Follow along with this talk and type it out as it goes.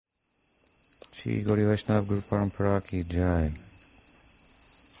Shri Gauri Vaishnava Guru Parampara ki jai.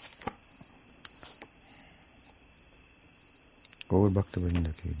 Gaur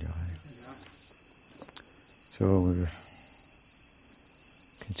Bhakta-vrinda ki jai. So we're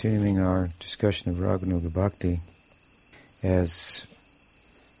continuing our discussion of Raganuga Bhakti as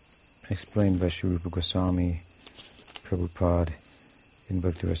explained by Sri Rupa Goswami Prabhupada in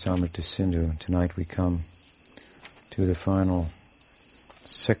Bhakti-rasamrita-sindhu. Tonight we come to the final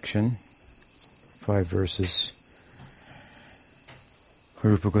section, 5 verses.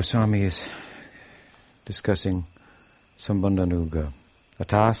 Rupa Goswami is discussing Sambandha-nuga.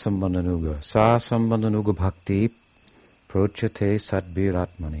 Ata Sambandha-nuga. Sa Sambandha-nuga Bhakti Prochate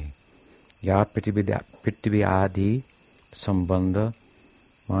Sadviratmani. Ya Pritibhyadi Sambandha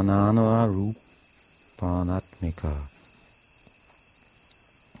Manana-rupa-ragatmikas.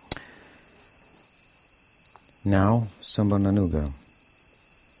 Now, Sambandha-nuga,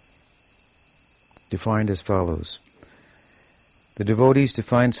 defined as follows. The devotees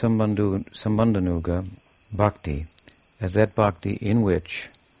define Sambandha-nuga Bhakti as that Bhakti in which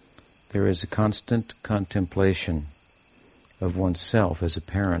there is a constant contemplation of oneself as a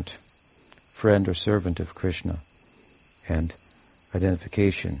parent, friend or servant of Krishna, and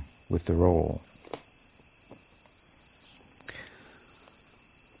identification with the role.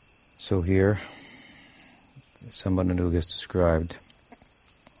 So here, Sambandha-nuga is described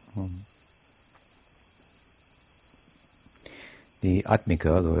the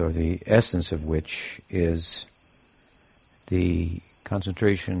Atmika, or the essence of which is the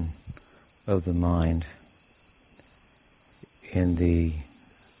concentration of the mind in the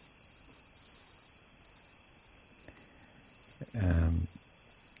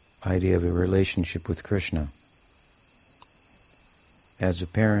idea of a relationship with Krishna as a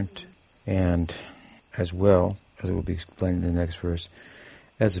parent, and as well, as it will be explained in the next verse,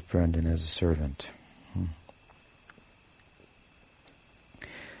 as a friend and as a servant.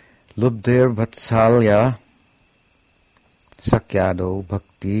 Lubdhir vatsalya sakyado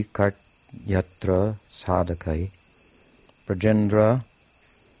bhakti karyatra sadhakai prajendra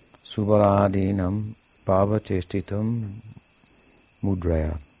subaladinam bhavachestitam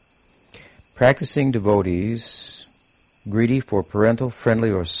mudraya. Practicing devotees, greedy for parental, friendly,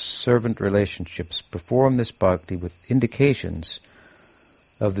 or servant relationships, perform this bhakti with indications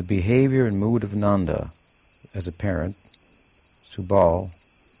of the behavior and mood of Nanda as a parent, Subal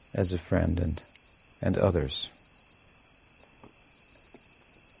as a friend, and others.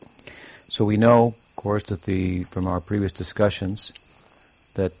 So we know, of course, that from our previous discussions,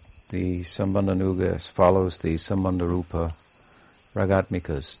 that the Sambandha-nuga follows the Sambandha-rupa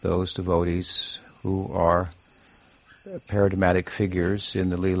Ragatmikas, those devotees who are paradigmatic figures in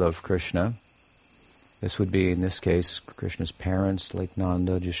the Leela of Krishna. This would be, in this case, Krishna's parents like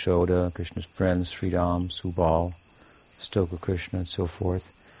Nanda, Jashoda, Krishna's friends, Sridham, Subal, Stoka Krishna, and so forth.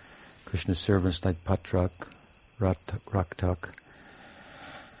 Krishna's servants like Patrak, Raktak.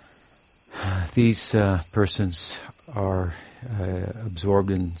 These persons are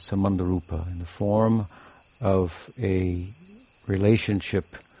absorbed in Sambandha-rupa, in the form of a relationship,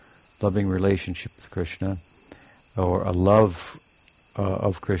 loving relationship with Krishna, or a love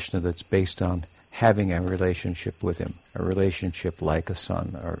of Krishna that's based on having a relationship with him, a relationship like a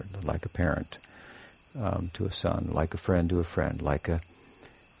son, or like a parent to a son, like a friend to a friend, like a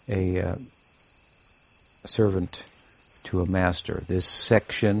servant to a master. This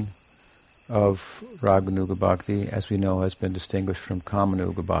section of Raganuga Bhakti, as we know, has been distinguished from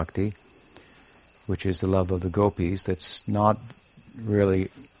Kamanuga Bhakti, which is the love of the gopis, that's not really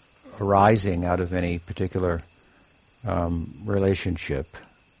arising out of any particular relationship,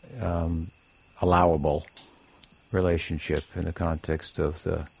 allowable relationship in the context of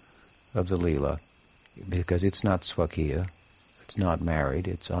the Leela, because it's not swakiya, it's not married,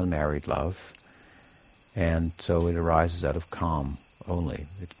 it's unmarried love, and so it arises out of kam only.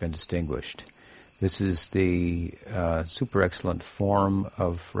 It's been distinguished. This is the super excellent form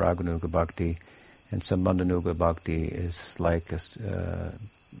of Raganuga Bhakti, and Sambandha-nuga Bhakti is like has a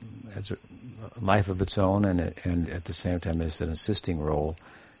life of its own, and at the same time is an assisting role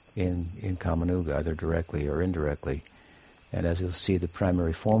in Kamanuga, either directly or indirectly. And as you'll see, the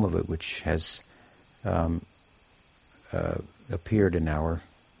primary form of it, which has appeared in our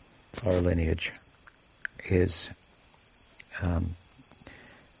lineage, is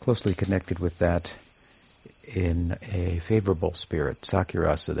closely connected with that in a favorable spirit.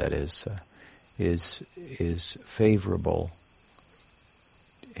 Sakyarasa, that is favorable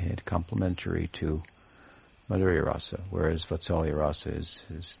and complementary to Madhurya Rasa, whereas Vatsalya Rasa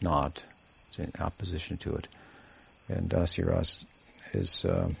is not. It's in opposition to it. And Dasya Rasa is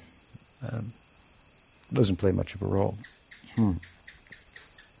doesn't play much of a role. Of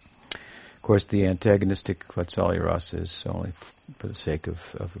course, the antagonistic Vatsalya rasa is only for the sake of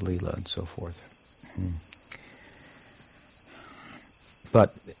Leela and so forth.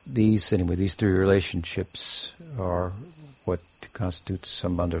 But these three relationships are what constitutes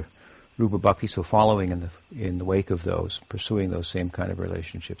Sambandha-rupa Bhakti. So following in the wake of those, pursuing those same kind of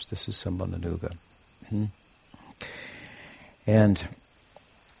relationships, this is Sambandha-nuga. And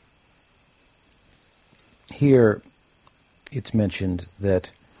here it's mentioned that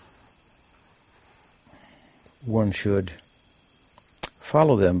one should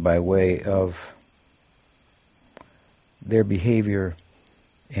follow them by way of their behavior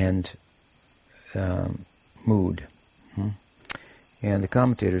and mood. And the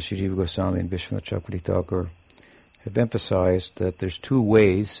commentators, Sri Jiva Goswami and Vishwanath Chakravarti Thakur, have emphasized that there's two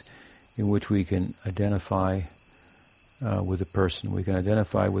ways in which we can identify with a person. We can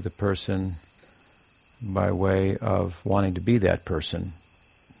identify with a person by way of wanting to be that person.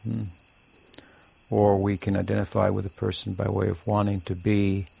 Or we can identify with a person by way of wanting to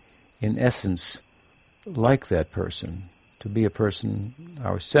be, in essence, like that person. To be a person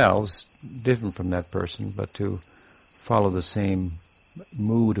ourselves, different from that person, but to follow the same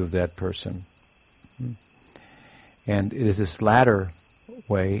mood of that person. And it is this latter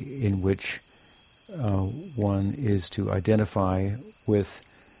way in which one is to identify with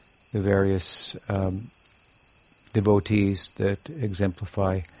the various devotees that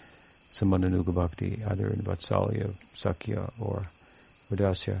exemplify Sambandha-nuga Bhakti, either in Vatsalya, Sakya, or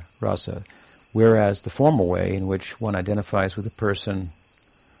Vadasya Rasa. Whereas the former way in which one identifies with a person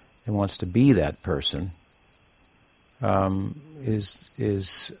and wants to be that person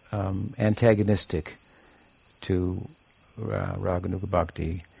is antagonistic to Raganuga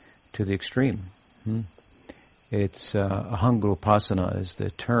Bhakti to the extreme. It's ahanga-upasana is the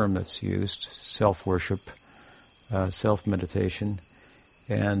term that's used, self-worship, self-meditation,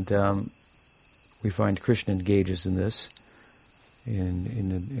 and we find Krishna engages in this in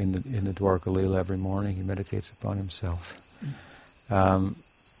the Dwarka Leela every morning. He meditates upon himself.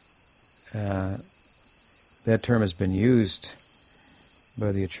 That term has been used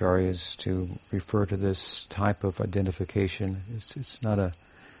by the acharyas to refer to this type of identification. It's not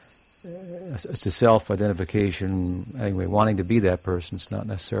it's a self-identification anyway, wanting to be that person. It's not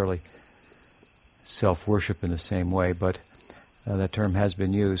necessarily self-worship in the same way, but that term has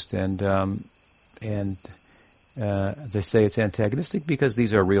been used, and they say it's antagonistic because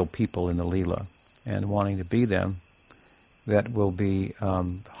these are real people in the Leela, and wanting to be them, that will be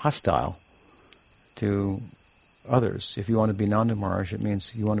hostile to others. If you want to be Nanda Maharaj, it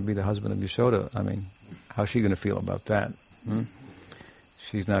means you want to be the husband of Yashoda. I mean, how's she going to feel about that?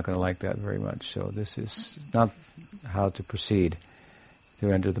 She's not going to like that very much. So this is not how to proceed to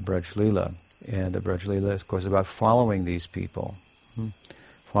enter the Braj Leela. And the Braj Leela is, of course, about following these people,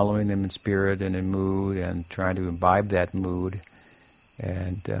 following them in spirit and in mood, and trying to imbibe that mood,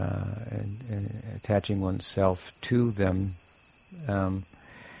 and attaching oneself to them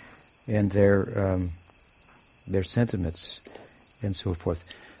and their sentiments and so forth.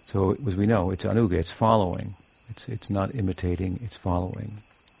 So, as we know, it's anuga, it's following. It's not imitating, it's following.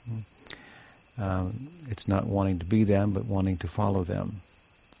 It's not wanting to be them, but wanting to follow them.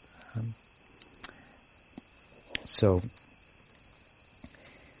 So,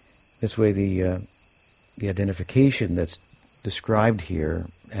 this way the identification that's described here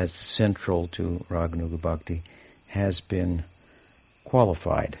as central to Raganuga Bhakti has been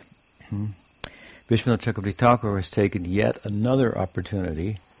qualified. Vishwanath Chakravarti Thakur has taken yet another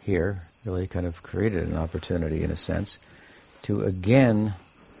opportunity here, really kind of created an opportunity in a sense, to again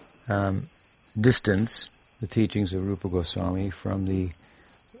distance the teachings of Rupa Goswami from the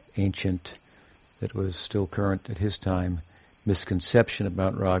ancient, that was still current at his time, misconception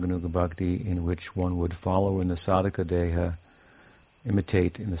about Raganuga Bhakti, in which one would follow in the sadhaka deha,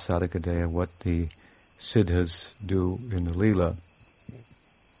 imitate in the sadhaka deha what the siddhas do in the Leela.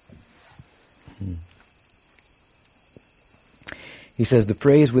 He says the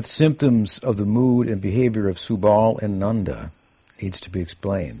phrase with symptoms of the mood and behavior of Subal and Nanda needs to be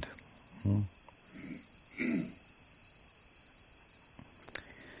explained.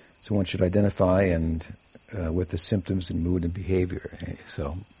 So one should identify with the symptoms and mood and behavior.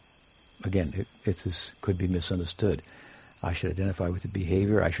 So again, this could be misunderstood. I should identify with the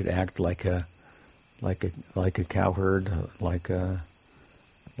behavior. I should act like a cowherd, like a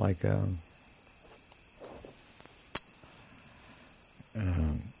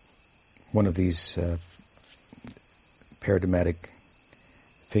one of these paradigmatic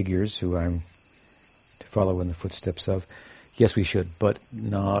figures who I'm to follow in the footsteps of. Yes, we should, but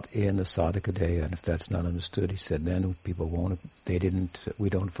not in the Sadhakadeya. And if that's not understood, he said, then people won't, we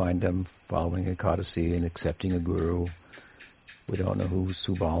don't find them following Ekadasi and accepting a guru. We don't know who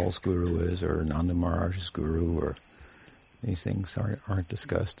Subal's guru is, or Nanda Maharaj's guru, or these things aren't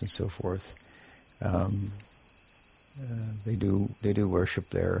discussed and so forth. They do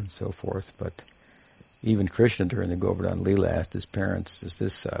worship there and so forth, but even Krishna during the Govardhan Leela asked his parents, is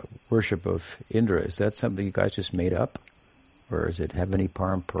this worship of Indra, is that something you guys just made up? Or does it have any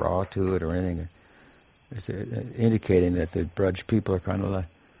parampara to it or anything? Is it indicating that the Braj people are kind of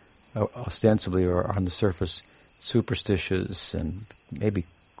ostensibly or on the surface superstitious and maybe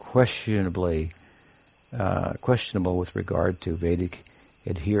questionable with regard to Vedic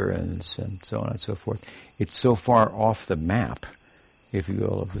adherence and so on and so forth. It's so far off the map, if you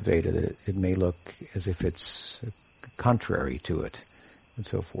will, of the Veda that it may look as if it's contrary to it and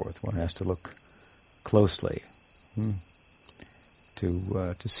so forth. One has to look closely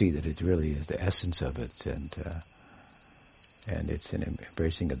to see that it really is the essence of it, and it's an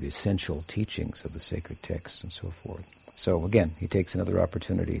embracing of the essential teachings of the sacred texts and so forth. So again, he takes another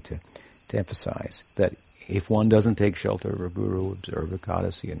opportunity to emphasize that if one doesn't take shelter of a guru, observe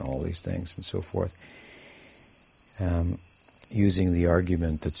Ekadasi and all these things and so forth, using the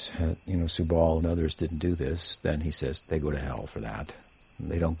argument that Subal and others didn't do this, then he says they go to hell for that.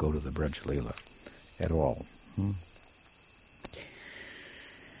 And they don't go to the Braj Leela at all.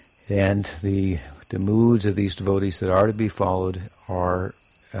 And the moods of these devotees that are to be followed are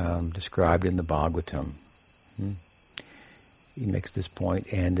described in the Bhagavatam. He makes this point,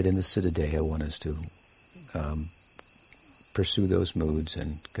 and that in the Siddhadeha one is to pursue those moods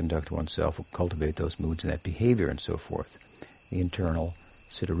and conduct oneself, cultivate those moods and that behavior and so forth. The internal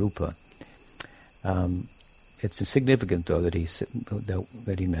Siddharupa. It's significant, though, that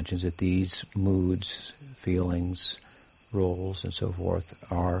he mentions that these moods, feelings, roles, and so forth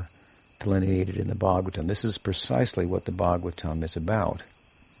are delineated in the Bhagavatam. This is precisely what the Bhagavatam is about.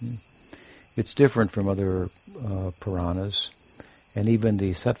 It's different from other Puranas, and even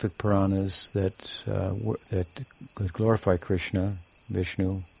the Sattvic Puranas that glorify Krishna,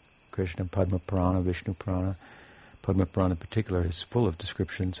 Vishnu, Padma Purana, Vishnu Purana. Padma Purana in particular is full of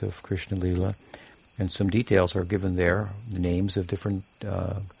descriptions of Krishna Leela, and some details are given there, the names of different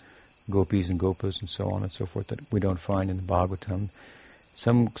gopis and gopas and so on and so forth that we don't find in the Bhagavatam.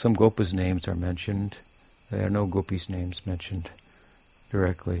 Some gopas' names are mentioned. There are no gopis' names mentioned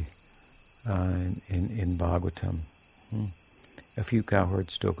directly in Bhagavatam. A few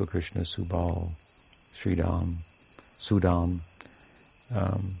cowherds, Stoka Krishna, Subal, Sridham, Sudam,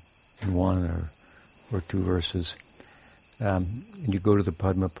 in one or two verses. And you go to the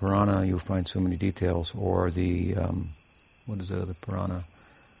Padma Purana, you'll find so many details, or the, what is the other Purana?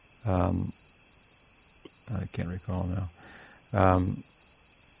 I can't recall now.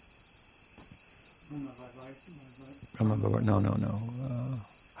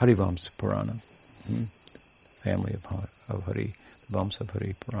 Harivamsa Purana. Family of Hari, Vamsa of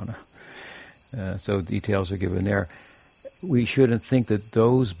Hari Purana. So details are given there. We shouldn't think that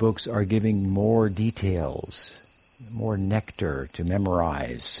those books are giving more details, more nectar to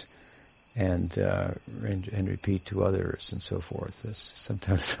memorize and repeat to others and so forth.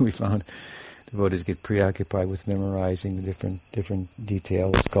 Sometimes we found devotees get preoccupied with memorizing the different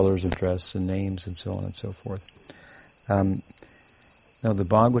details, colors of dress and names and so on and so forth. Now the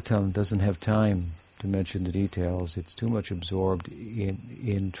Bhagavatam doesn't have time to mention the details. It's too much absorbed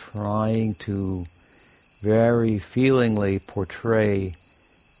in trying to very feelingly portray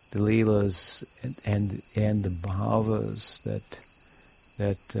the Leelas and the bhavas that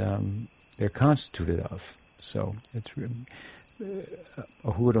they're constituted of. So it's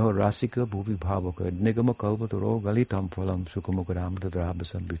ahuraho rasika bhuvi bhavaka nigama kalpataro galitam phalam sukamukaram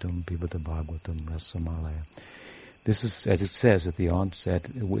tadrabhasam pitam pibata bhagavatam rasamalaya. This is, as it says at the onset,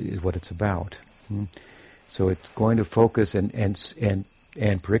 is what it's about. So it's going to focus, and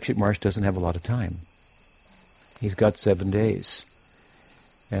Parikshit Maharaj doesn't have a lot of time. He's got 7 days,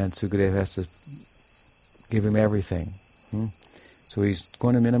 and Sukadeva has to give him everything. So he's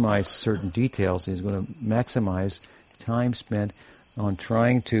going to minimize certain details. He's going to maximize time spent on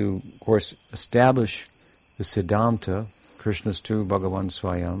trying to, of course, establish the Siddhanta, Krishna's true Bhagavan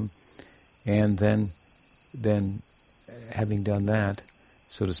Swayam, and then having done that,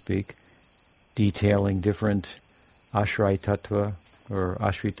 so to speak, detailing different ashray tattva or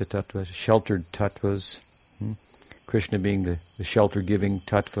ashrita tattva, sheltered tattvas, Krishna being the shelter-giving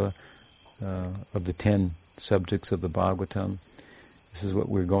tattva of the 10 subjects of the Bhagavatam. This is what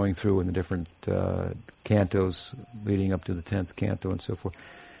we're going through in the different cantos leading up to the 10th canto and so forth.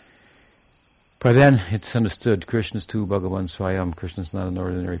 By then, it's understood Krishna's tu Bhagavan Swayam. Krishna's not an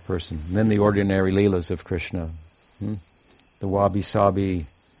ordinary person. And then the ordinary leelas of Krishna. The wabi-sabi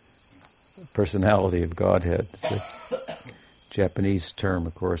personality of Godhead. It's a Japanese term,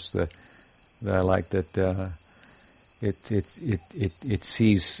 of course, that I like, that it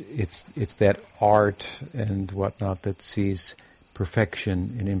sees, it's that art and whatnot that sees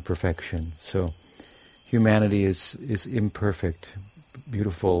perfection in imperfection. So humanity is imperfect,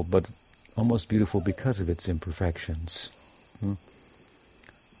 beautiful, but almost beautiful because of its imperfections.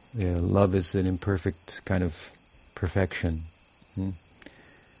 Love is an imperfect kind of perfection.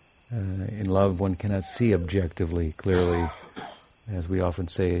 In love, one cannot see objectively, clearly. As we often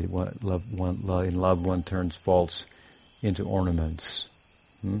say, in love one turns faults into ornaments.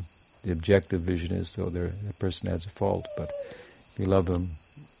 The objective vision is though the person has a fault, but if you love them,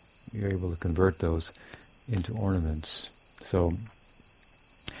 you're able to convert those into ornaments. So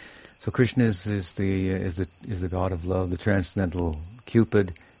Krishna is the God of love, the transcendental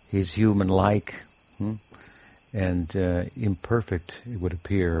Cupid. He's human-like, and imperfect, it would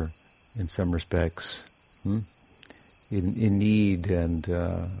appear, in some respects, in need and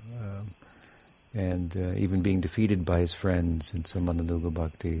even being defeated by his friends in Sambandha-rupa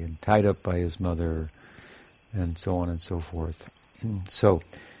Bhakti, and tied up by his mother, and so on and so forth. So,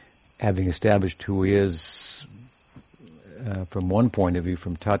 having established who he is from one point of view,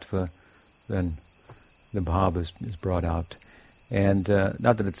 from tattva, then the bhava is brought out. And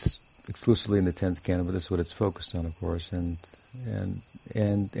not that it's exclusively in the 10th canto, but that's what it's focused on, of course, and the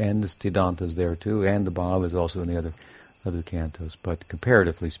Siddhanta is there too, and the bhava is also in the other cantos. But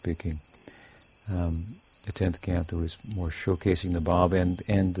comparatively speaking, the 10th canto is more showcasing the bhava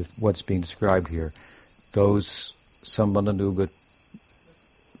and what's being described here. Those Sambandha-rupa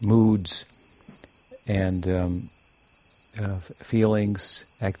moods and feelings,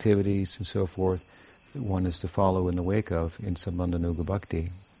 activities, and so forth that one is to follow in the wake of in Sambandha-rupa Bhakti.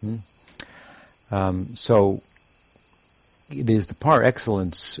 So it is the par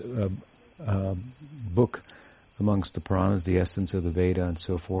excellence book amongst the Puranas, the essence of the Veda and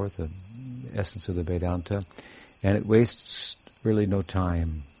so forth, the essence of the Vedanta, and it wastes really no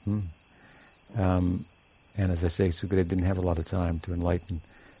time. And as I say, Sukadeva didn't have a lot of time to enlighten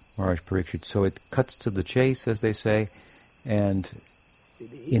Maharaj Parikshit, so it cuts to the chase, as they say, and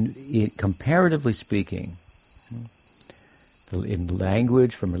in comparatively speaking, in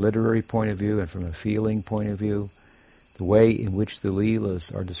language, from a literary point of view and from a feeling point of view, the way in which the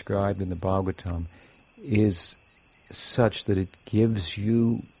Leelas are described in the Bhagavatam is such that it gives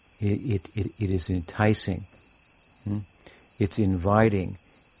you, it is enticing, it's inviting,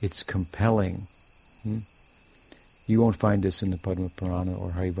 it's compelling. You won't find this in the Padma Purana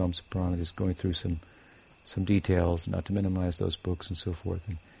or Harivamsa Purana, just going through some details, not to minimize those books and so forth.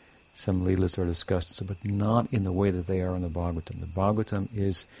 And some Leelas are discussed, but not in the way that they are in the Bhagavatam. The Bhagavatam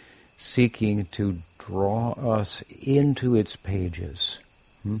is seeking to draw us into its pages,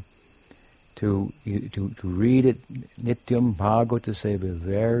 to read it nityam bhagavata seva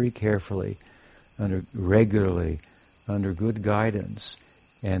very carefully, regularly, under good guidance,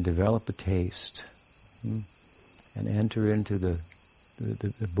 and develop a taste, and enter into the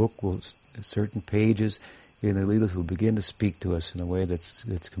book. Certain pages in the Leelas will begin to speak to us in a way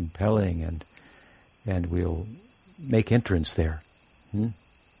that's compelling, and we'll make entrance there.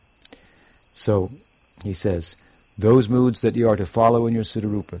 So, he says, those moods that you are to follow in your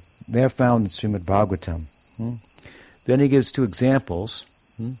Siddharupa, they're found in Srimad Bhagavatam. Then he gives two examples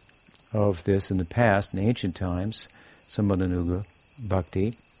of this in the past, in ancient times, Sambandha-rupa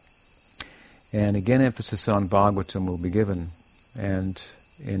Bhakti. And again, emphasis on Bhagavatam will be given, and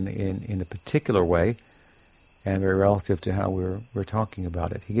in a particular way, and very relative to how we're talking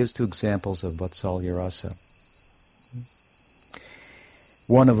about it. He gives two examples of Vatsalya Rasa.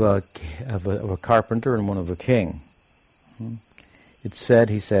 One of a carpenter and one of a king. It's said,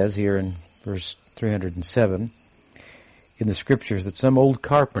 he says here in verse 307, in the scriptures, that some old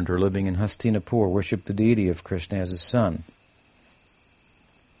carpenter living in Hastinapur worshipped the deity of Krishna as his son,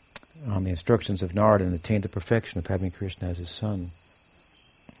 on the instructions of Narada, and attained the perfection of having Krishna as his son.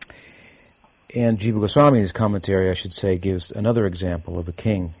 And Jiva Goswami, in his commentary, I should say, gives another example of a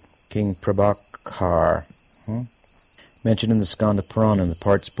king, King Prabhakar, mentioned in the Skanda Purana, in the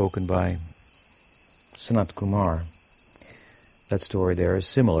part spoken by Sanat Kumar. That story there is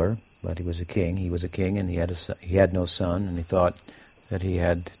similar, but he was a king. He was a king, and he had no son, and he thought that he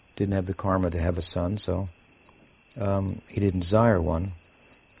didn't have the karma to have a son, so he didn't desire one.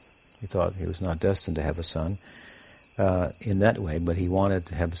 He thought he was not destined to have a son in that way, but he wanted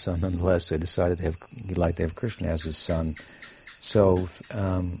to have a son nonetheless, so he decided he'd like to have Krishna as his son. So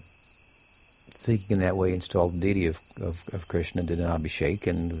thinking in that way, installed the deity of Krishna, did an Abhishek,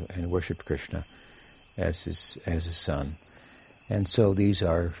 and worshipped Krishna as his son. And so these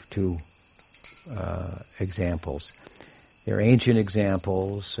are two examples. They're ancient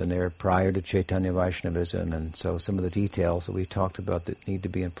examples, and they're prior to Chaitanya Vaishnavism, and so some of the details that we talked about that need to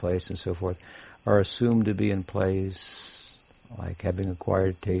be in place and so forth are assumed to be in place, like having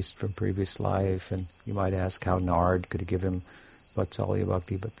acquired taste from previous life. And you might ask how Nard could give him Vatsalya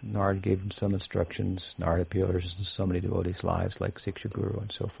Bhakti, but Nard gave him some instructions. Nard appears in so many devotees' lives, like Siksha Guru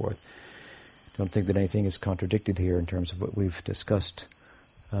and so forth. Don't think that anything is contradicted here in terms of what we've discussed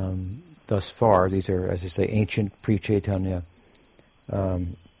thus far. These are, as I say, ancient pre-Chaitanya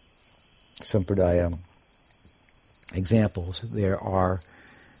Sampradaya examples. There are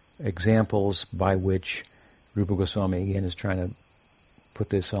examples by which Rupa Goswami, again, is trying to put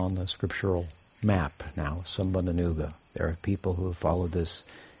this on the scriptural map now, Sambandha-nuga. There are people who have followed this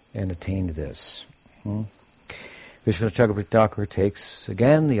and attained this. Vishwanath Chakravarti Thakur takes,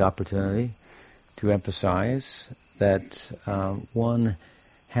 again, the opportunity to emphasize that one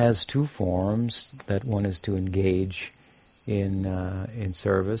has two forms, that one is to engage in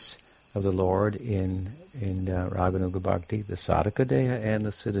service of the Lord in Raganuga Bhakti, the Sadhaka Deha and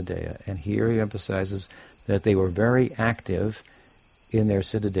the Siddha Deha. And here he emphasizes that they were very active in their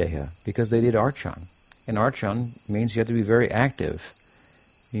Siddha Deha because they did Archan. And Archan means you have to be very active.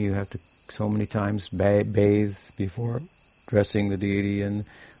 You have to so many times bathe before dressing the deity and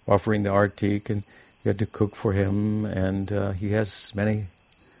offering the artik, and you have to cook for him, and he has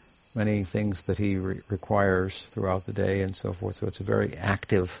many things that he requires throughout the day and so forth. So it's a very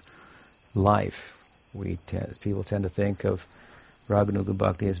active life. People tend to think of Raganuga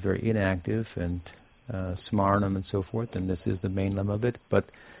Bhakti as very inactive and smarnam and so forth, and this is the main limb of it. But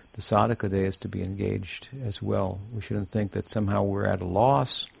the sadhaka day is to be engaged as well. We shouldn't think that somehow we're at a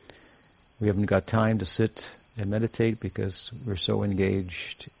loss. We haven't got time to sit and meditate because we're so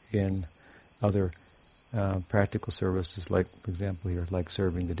engaged in other practical services, like, for example, here, like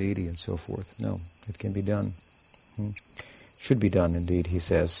serving the deity and so forth. No, it can be done. Should be done, indeed, he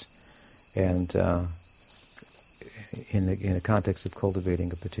says. And in the context of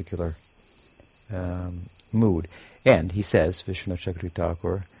cultivating a particular mood. And he says, Vishwanath Chakravarti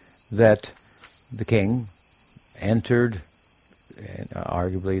Thakur, that the king entered,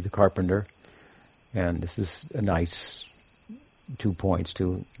 arguably the carpenter, and this is a nice 2 points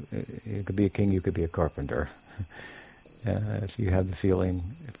too. You could be a king, you could be a carpenter. If you have the feeling,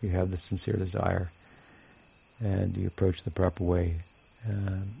 if you have the sincere desire, and you approach the proper way,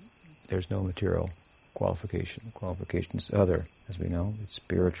 there's no material qualification. The qualification is other, as we know. It's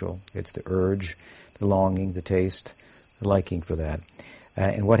spiritual. It's the urge, the longing, the taste, the liking for that.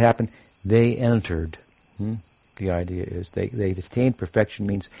 And what happened? They entered. The idea is they attained perfection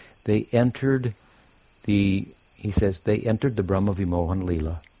means they entered he says, they entered the Brahma Vimohan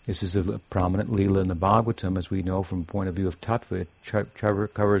Leela. This is a prominent Leela in the Bhagavatam, as we know from the point of view of Tattva.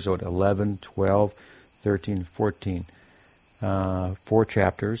 It covers 11, 12, 13, 14. 4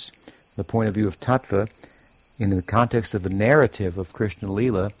 chapters. The point of view of Tattva, in the context of the narrative of Krishna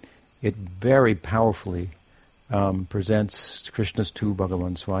Leela, it very powerfully presents Krishna's Tu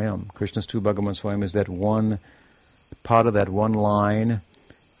Bhagavan Swayam. Krishna's Tu Bhagavan Swayam is that one part of that one line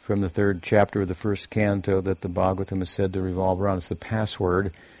from the 3rd chapter of the 1st canto that the Bhagavatam is said to revolve around. It's the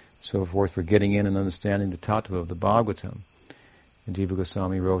password, so forth, for getting in and understanding the tattva of the Bhagavatam. And Jiva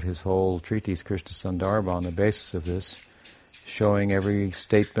Goswami wrote his whole treatise, Krishna Sandarbha, on the basis of this, showing every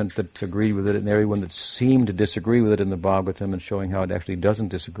statement that agreed with it and everyone that seemed to disagree with it in the Bhagavatam, and showing how it actually doesn't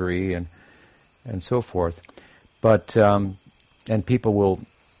disagree, and so forth. But and people will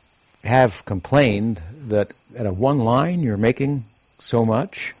have complained that at a one line you're making so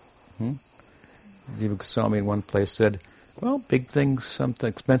much. Jiva Goswami in one place said, well, big things, some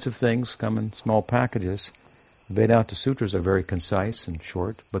expensive things come in small packages. Vedanta sutras are very concise and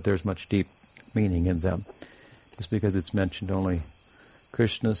short, but there's much deep meaning in them. Just because it's mentioned only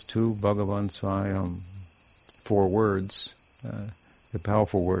Krishna's Tu Bhagavan Swayam, 4 words, they're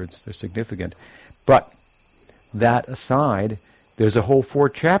powerful words, they're significant. But that aside, there's a whole 4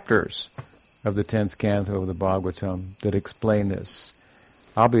 chapters of the 10th canto of the Bhagavatam that explain this.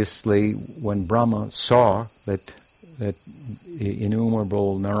 Obviously, when Brahma saw that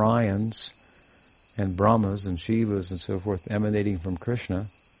innumerable Narayans and Brahmas and Shivas and so forth emanating from Krishna,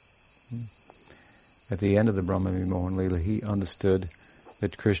 at the end of the Brahma Vimohan Leela, he understood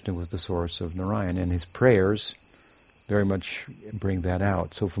that Krishna was the source of Narayan, and his prayers very much bring that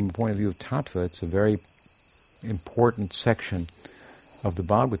out. So from the point of view of Tattva, it's a very important section of the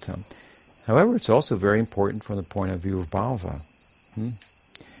Bhagavatam. However, it's also very important from the point of view of Bhava.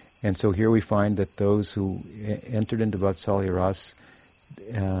 And so here we find that those who entered into Vatsalya Ras,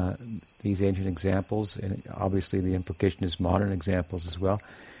 these ancient examples, and obviously the implication is modern examples as well,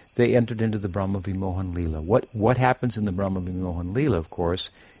 they entered into the Brahma Vimohan Leela. What happens in the Brahma Vimohan Leela, of course,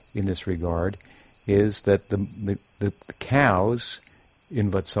 in this regard, is that the cows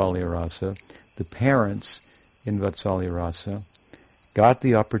in Vatsalya Rasa, the parents in Vatsalya Rasa, got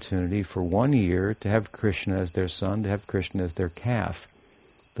the opportunity for 1 year to have Krishna as their son, to have Krishna as their calf.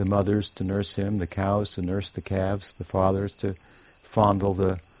 The mothers to nurse him, the cows to nurse the calves, the fathers to fondle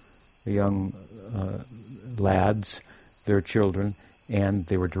the young lads, their children, and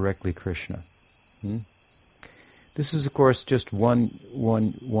they were directly Krishna. This is, of course, just one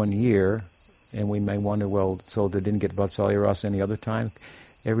year, and we may wonder, well, so they didn't get Vatsalya Rasa any other time?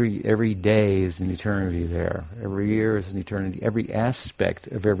 Every day is an eternity there. Every year is an eternity. Every aspect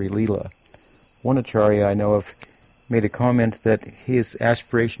of every Leela. One Acharya I know of made a comment that his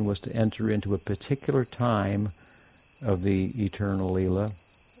aspiration was to enter into a particular time of the eternal Leela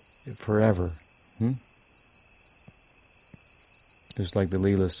forever. Just like the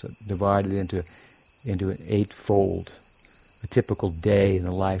Leelas divided into an eightfold, a typical day in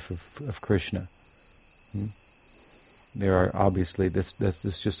the life of Krishna. There are obviously, this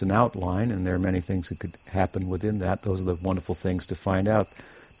is just an outline, and there are many things that could happen within that. Those are the wonderful things to find out,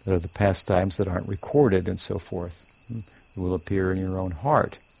 that are the pastimes that aren't recorded and so forth. It will appear in your own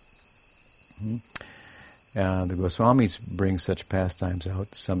heart. The Goswamis bring such pastimes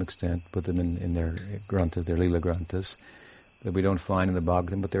out to some extent, put them in their granthas, their Leela granthas, that we don't find in the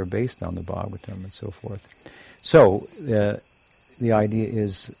Bhagavatam, but they're based on the Bhagavatam and so forth. So, the idea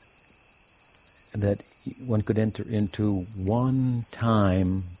is that one could enter into one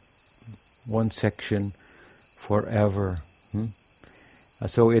time, one section, forever.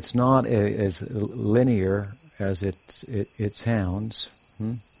 So it's not as linear as it sounds.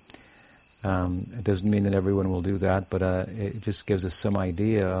 It doesn't mean that everyone will do that, but it just gives us some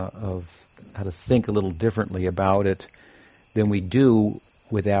idea of how to think a little differently about it than we do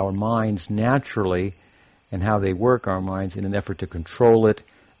with our minds naturally, and how they work our minds in an effort to control it,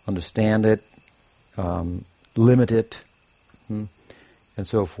 understand it, limit it, and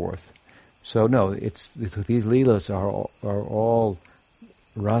so forth. So no, these leelas are all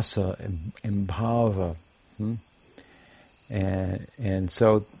rasa and bhava, and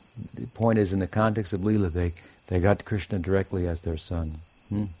so the point is, in the context of leela, they got Krishna directly as their son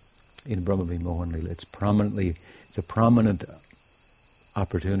in Brahma Vimohan Leela. It's a prominent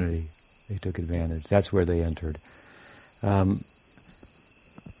opportunity. They took advantage. That's where they entered. Of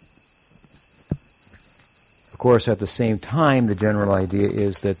course, at the same time, the general idea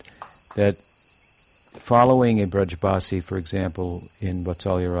is that following a Brajbasi, for example, in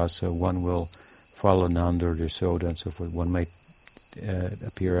Vatsalya Rasa, one will follow Nanda or Yasoda and so forth. One might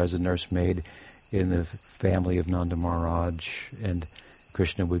appear as a nursemaid in the family of Nanda Maharaj, and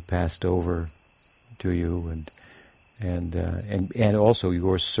Krishna would be passed over to you, and also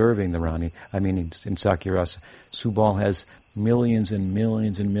you're serving the Rani. I mean, in Sakya Rasa, Subal has millions and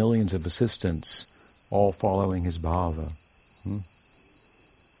millions and millions of assistants, all following his bhava.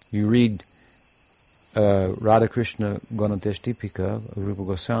 You read Radha Krishna Gunadeshtipika, Rupa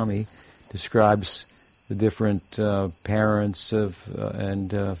Goswami describes the different parents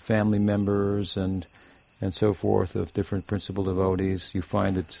and family members and so forth of different principal devotees. You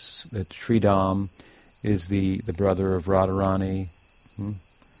find that Sridham is the brother of Radharani,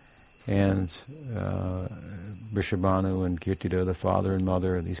 and Vrishabhanu and Kirtida, the father and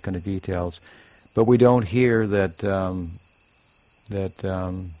mother, these kind of details. But we don't hear that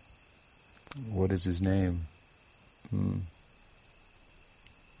what is his name?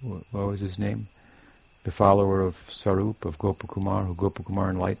 What was his name? The follower of Sarup, of Gopakumar, who Gopakumar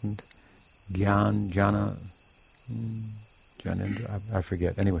enlightened. Janendra, I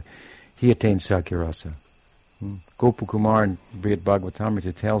forget. Anyway, he attained Sakya Rasa. Gopakumar in Brihad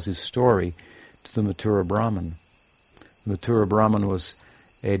Bhagavatamrita tells his story to the Mathura Brahman. The Mathura Brahman was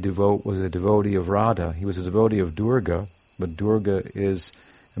a devotee of Radha. He was a devotee of Durga, but Durga is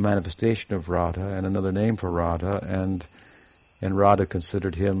a manifestation of Radha and another name for Radha, and Radha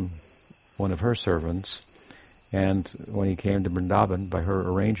considered him one of her servants. And when he came to Vrindavan, by her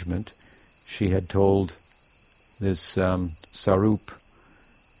arrangement, she had told this Sarup,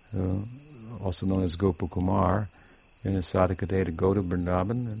 also known as Gopakumar, in his sadhaka day, to go to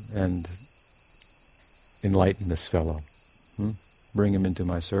Vrindavan and enlighten this fellow. Bring him into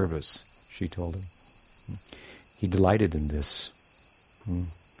my service, she told him. He delighted in this.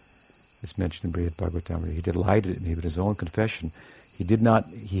 It's mentioned in Brihad Bhagavatamrita. He delighted in it, but his own confession, he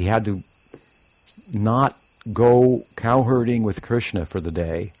had to not go cowherding with Krishna for the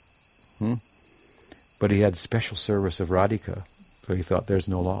day. But he had special service of Radhika, so he thought there's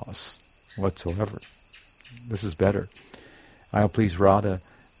no loss whatsoever. This is better. I'll please Radha,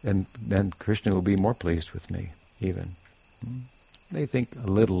 and then Krishna will be more pleased with me, even. They think a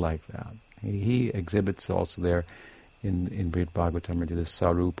little like that. He exhibits also there in Brit Bhagavatam, this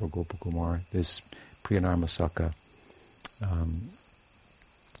Sarup or Gopakumar, this Priyanarmasaka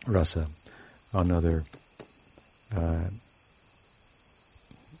rasa, another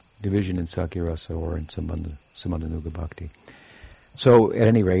division in Sakya rasa or in Sambandha-nuga bhakti. So at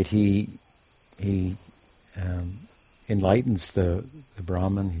any rate, he enlightens the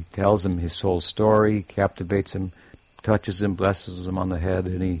Brahmin. He tells him his soul story, captivates him, touches him, blesses him on the head,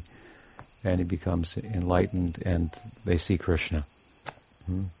 and he becomes enlightened, and they see Krishna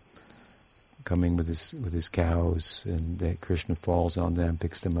coming with his cows, and Krishna falls on them,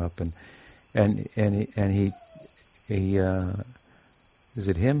 picks them up, and he is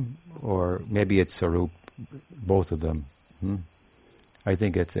it him or maybe it's Sarup, both of them. I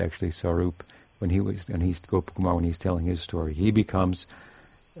think it's actually Sarup when he's Gopakumar when he's telling his story. He becomes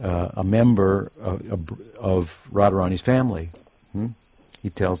a member of Radharani's family. He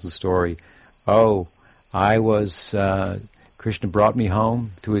tells the story. Oh, I was Krishna brought me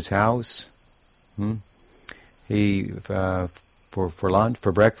home to his house. He for lunch,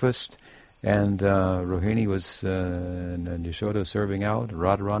 for breakfast, and Rohini was and Yashoda serving out.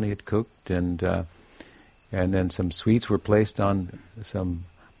 Radharani had cooked, and then some sweets were placed on some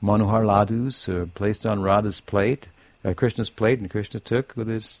Manohar ladus placed on Radha's plate, Krishna's plate, and Krishna took with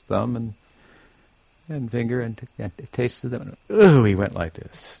his thumb and finger and tasted them. Ooh, he went like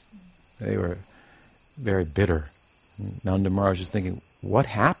this. They were very bitter. Nanda Maharaj was thinking, what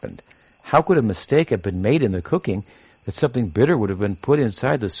happened? How could a mistake have been made in the cooking that something bitter would have been put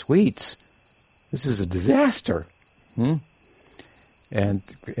inside the sweets? This is a disaster. And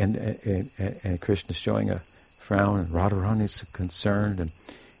Krishna showing a frown, and Radharani is concerned,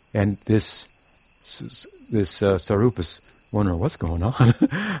 and this Sarup is wondering what's going on,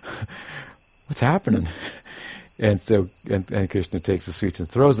 what's happening, and so and Krishna takes the sweets and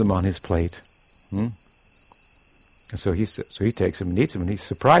throws them on his plate. And so he takes them and eats them, and he's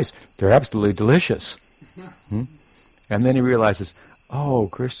surprised. They're absolutely delicious. And then he realizes, oh,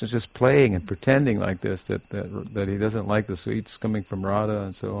 Krishna's just playing and pretending like this, that he doesn't like the sweets coming from Radha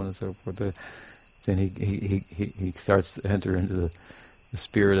and so on and so forth. Then he starts to enter into the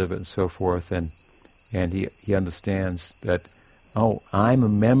spirit of it and so forth, and he understands that, oh, I'm a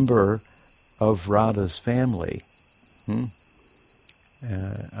member of Radha's family.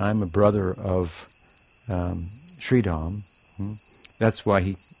 I'm a brother of Sridham. That's why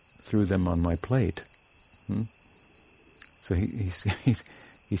he threw them on my plate. So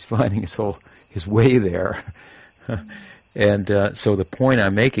he's finding his way there. And so the point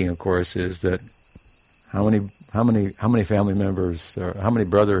I'm making, of course, is that how many family members, or how many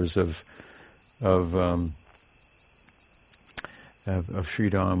brothers of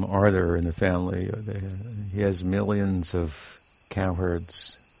Sridham are there in the family? He has millions of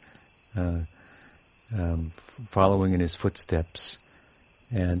cowherds following in his footsteps,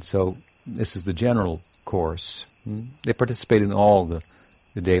 and so this is the general course. They participate in all the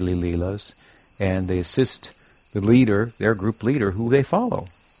daily leelas, and they assist the leader, their group leader, who they follow.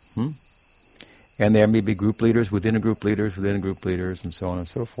 And there may be group leaders within a group leaders within a group leaders, and so on and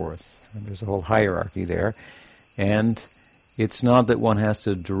so forth. And there's a whole hierarchy there. And it's not that one has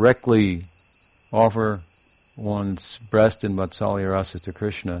to directly offer one's breast in Vatsalya Rasa to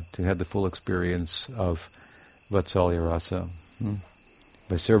Krishna to have the full experience of Vatsalya Rasa.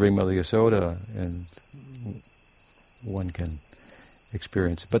 By serving Mother Yasoda, and one can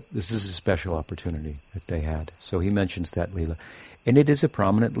experience it. But this is a special opportunity that they had. So he mentions that Leela. And it is a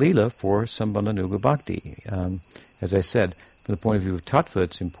prominent Leela for Sambandha-nuga bhakti. As I said, from the point of view of Tattva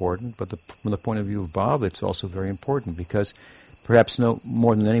it's important, but from the point of view of Bhava it's also very important, because perhaps no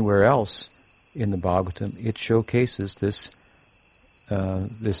more than anywhere else in the Bhagavatam it showcases this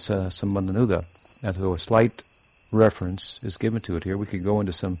Sambandha-nuga. And so a slight reference is given to it here. We could go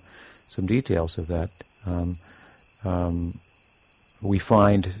into some details of that. We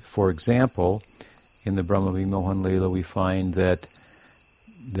find, for example, in the Brahma Vimohan Leela, we find that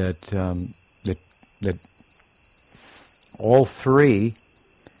all three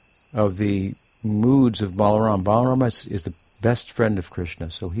of the moods of Balaram. Balaram is the best friend of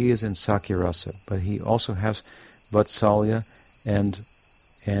Krishna, so he is in Sakya Rasa, but he also has Vatsalya and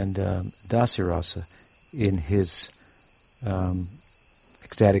Dasya Rasa in his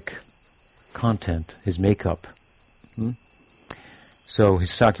ecstatic content, his makeup. So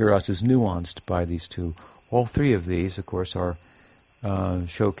his Sakya Rasa is nuanced by these two. All three of these, of course, are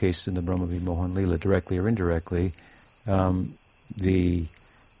showcased in the Brahma Vimohan Leela, directly or indirectly. The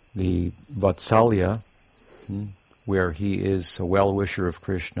Vatsalya, where he is a well-wisher of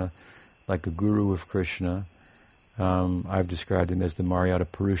Krishna, like a guru of Krishna. I've described him as the Maryada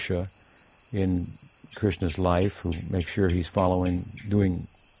Purusha in Krishna's life, who makes sure he's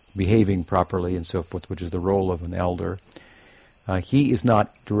behaving properly and so forth, which is the role of an elder. He is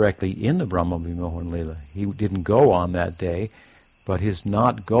not directly in the Brahma Vimohan Leela. He didn't go on that day, but his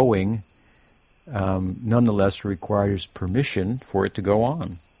not going nonetheless requires permission for it to go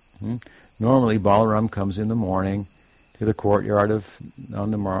on. Normally, Balaram comes in the morning to the courtyard of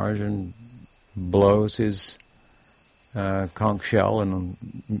Nanda Maharaj and blows his conch shell, and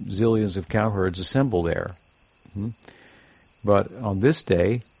zillions of cowherds assemble there. But on this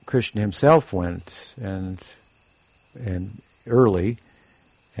day, Krishna himself went and early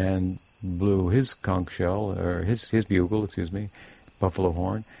and blew his conch shell, or his bugle, buffalo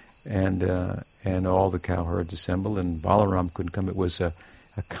horn, and all the cowherds assembled, and Balaram couldn't come. It was a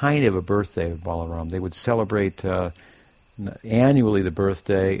kind of a birthday of Balaram. They would celebrate annually the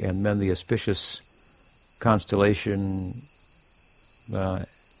birthday, and then the auspicious constellation,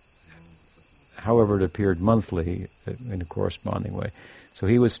 however it appeared, monthly in a corresponding way. So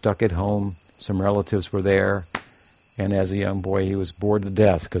he was stuck at home. Some relatives were there, and as a young boy he was bored to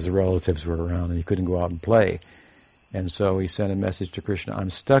death because the relatives were around and he couldn't go out and play. And so he sent a message to Krishna, I'm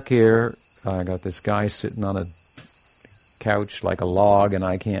stuck here, I got this guy sitting on a couch like a log and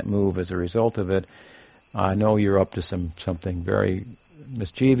I can't move as a result of it. I know you're up to something very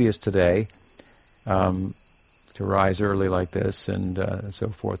mischievous today, to rise early like this and so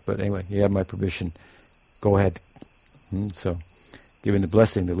forth. But anyway, you have my permission. Go ahead. So, giving the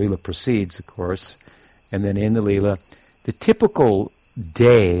blessing, the Leela proceeds, of course. And then in the Leela, the typical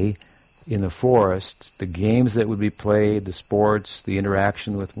day in the forest, the games that would be played, the sports, the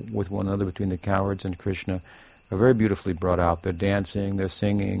interaction with one another between the cowherds and Krishna are very beautifully brought out. They're dancing, they're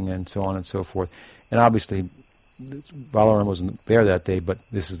singing, and so on and so forth. And obviously, Balaram wasn't there that day, but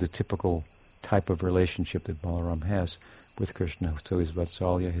this is the typical type of relationship that Balaram has with Krishna. So his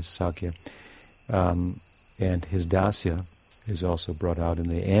Vatsalya, his Sakya, and his Dasya is also brought out in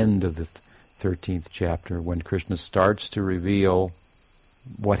the end of the 13th chapter, when Krishna starts to reveal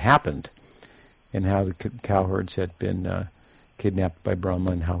what happened and how the cowherds had been kidnapped by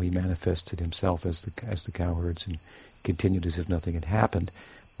Brahma, and how he manifested himself as the cowherds and continued as if nothing had happened.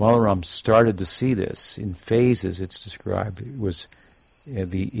 Balaram started to see this in phases. It's described. It was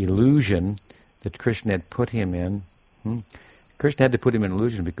the illusion that Krishna had put him in. Krishna had to put him in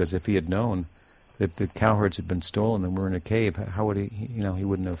illusion, because if he had known that the cowherds had been stolen and were in a cave, how would he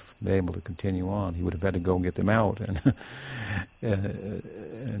wouldn't have been able to continue on. He would have had to go and get them out and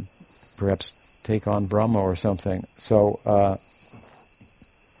perhaps take on Brahma or something. So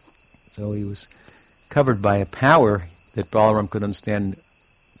he was covered by a power that Balaram could understand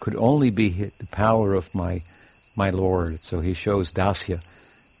could only be the power of my Lord. So he shows Dasya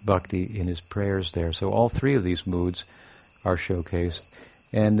Bhakti in his prayers there. So all three of these moods are showcased.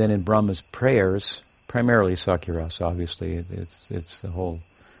 And then in Brahma's prayers, primarily Sakyarasa, obviously, it's the whole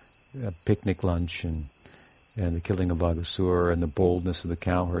picnic lunch and the killing of Bagasura and the boldness of the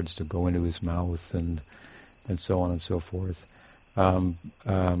cowherds to go into his mouth and so on and so forth,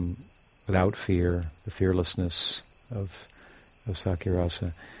 without fear, the fearlessness of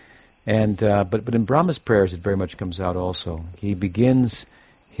Sakyarasa. And but in Brahma's prayers, it very much comes out also. He begins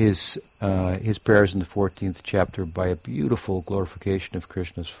his prayers in the 14th chapter by a beautiful glorification of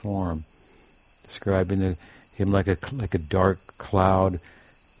Krishna's form, describing him like a dark cloud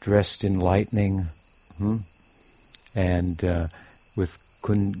dressed in lightning, and with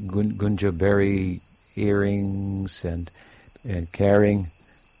gunja berry earrings, and carrying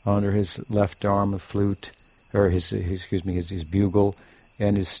under his left arm a flute, or his bugle,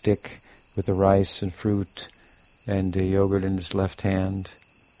 and his stick with the rice and fruit and yogurt in his left hand,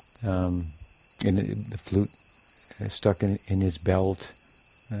 and the flute stuck in his belt.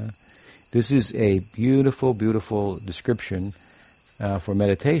 This is a beautiful, beautiful description for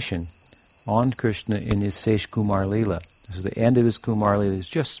meditation on Krishna in his Sesh Kumar Leela. This is the end of his Kumar Leela. It's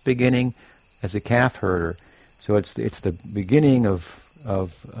just beginning as a calf herder. So it's the beginning of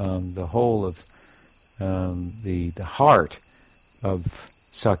the whole of the heart of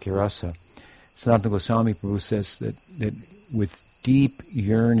Sakyarasa. Sanatana Goswami Prabhu says that with deep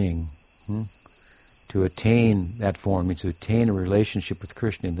yearning to attain that form, means to attain a relationship with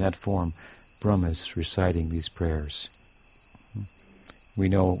Krishna in that form, Brahma is reciting these prayers. We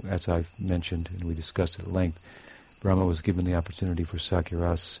know, as I've mentioned, and we discussed at length, Brahma was given the opportunity for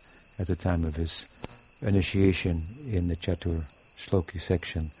Sakyarasa at the time of his initiation in the Chatur shloki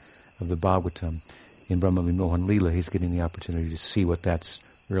section of the Bhagavatam, in Brahma Vimohan Leela, he's getting the opportunity to see what that's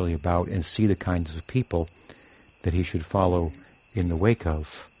really about and see the kinds of people that he should follow in the wake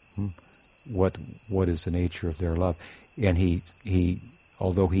of. What is the nature of their love? And he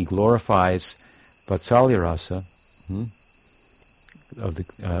although he glorifies Vatsalya Rasa, of the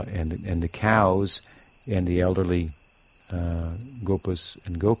and the cows and the elderly gopas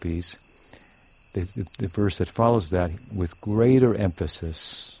and gopis, the verse that follows that, with greater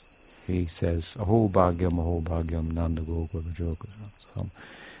emphasis, he says, Aho bhagyam nanda gopa vajokasam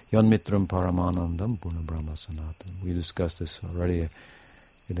yan mitram paramanandam puna brahma sanatan. We discussed this already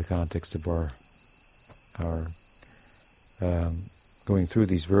in the context of our going through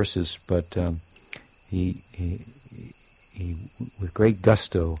these verses, but he with great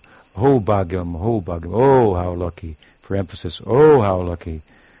gusto, Aho bhagyam, oh how lucky, for emphasis, oh how lucky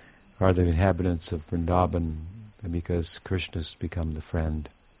are the inhabitants of Vrindavan, because Krishna's become the friend.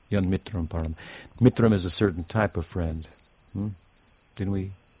 Yan mitram param. Mitram is a certain type of friend. Didn't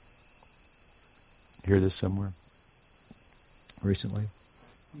we hear this somewhere recently?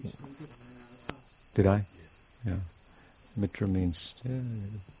 Did I? Yeah. Mitra means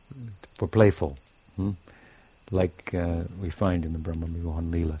for playful, like we find in the Brahma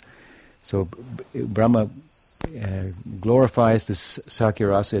Vimohan Leela. So Brahma glorifies this Sakya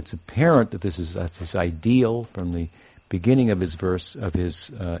Rasa. It's apparent that that's his ideal from the beginning of his verse of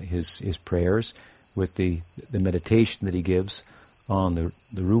his prayers, with the meditation that he gives on the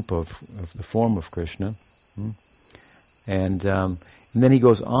rupa of the form of Krishna, and then he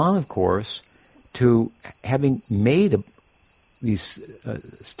goes on, of course, to having made these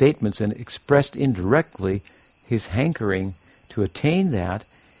statements and expressed indirectly his hankering to attain that.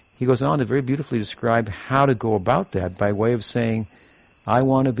 He goes on to very beautifully describe how to go about that by way of saying, I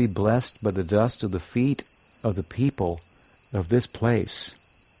want to be blessed by the dust of the feet of the people of this place.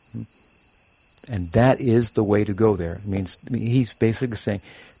 And that is the way to go there. It means he's basically saying,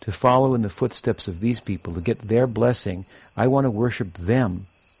 to follow in the footsteps of these people, to get their blessing, I want to worship them.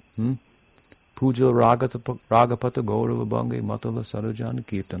 Puja ragapata gaurava bhange matala sarujana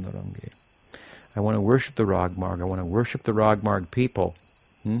kirtanarange. I want to worship the Ragmarg. I want to worship the Ragmarg people.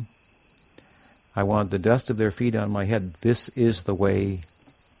 I want the dust of their feet on my head. This is the way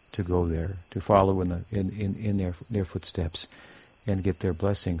to go there, to follow in their footsteps and get their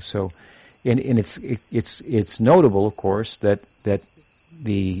blessing. So, and it's notable, of course, that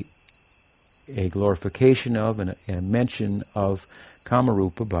a glorification of and a mention of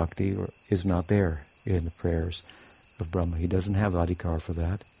Kamarupa Bhakti is not there in the prayers of Brahma. He doesn't have adhikar for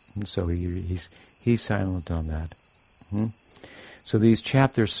that, and so he's silent on that. So these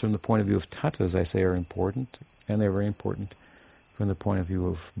chapters, from the point of view of tattva, as I say, are important, and they're very important from the point of view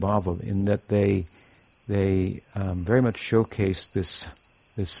of bhava, in that they very much showcase this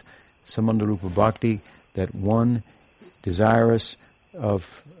Sambandha-rupa Bhakti, that one desirous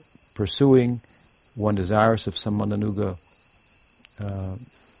of pursuing, one desirous of Sambandhanuga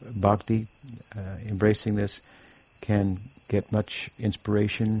Bhakti, embracing this, can get much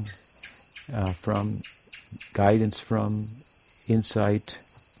inspiration from, guidance from, insight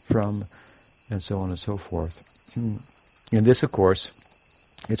from, and so on and so forth. And this, of course,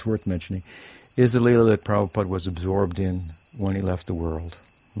 it's worth mentioning, is the Leela that Prabhupada was absorbed in when he left the world.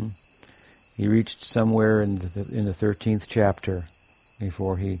 He reached somewhere in the 13th chapter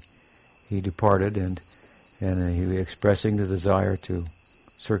before he departed, and he was expressing the desire to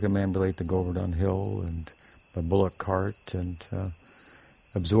circumambulate the Govardhan Hill and a bullock cart, and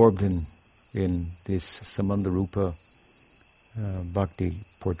absorbed in this Sambandha-rupa Bhakti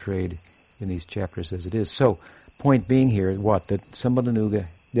portrayed in these chapters as it is. So, point being here, that Sambandhanuga,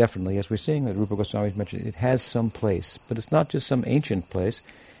 definitely, as we're seeing that Rupa Goswami mentioned, it has some place, but it's not just some ancient place.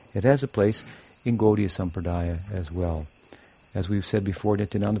 It has a place in Gaudiya Sampradaya as well. As we've said before,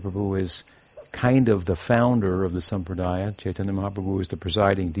 Nityananda Prabhu is kind of the founder of the Sampradaya. Chaitanya Mahaprabhu is the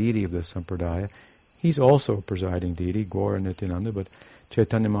presiding deity of the Sampradaya. He's also a presiding deity, Gaura Nityananda, but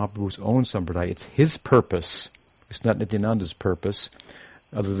Chaitanya Mahaprabhu's own Sampradaya. It's his purpose. It's not Nityananda's purpose,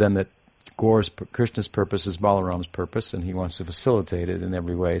 other than that Krishna's purpose is Balaram's purpose, and he wants to facilitate it in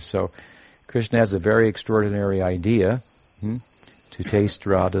every way. So Krishna has a very extraordinary idea to taste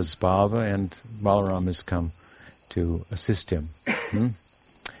Radha's bhava, and Balaram has come to assist him,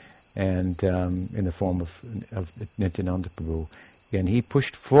 and in the form of Nityananda Prabhu. And he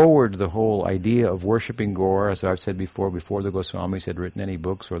pushed forward the whole idea of worshipping Gaur, as I've said before the Goswamis had written any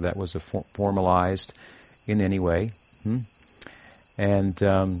books, or that was formalized in any way. And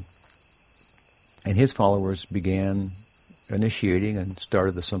his followers began initiating and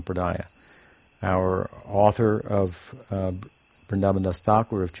started the Sampradaya. Our author of Vrindavan Das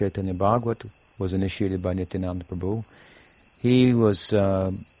Thakur of Chaitanya Bhagavat was initiated by Nityananda Prabhu. He was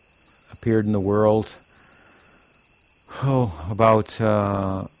appeared in the world about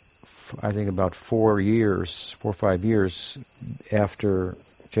 4 or 5 years after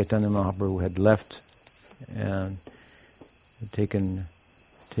Chaitanya Mahaprabhu had left and taken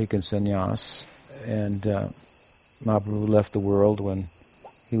sannyas, and Mahaprabhu left the world when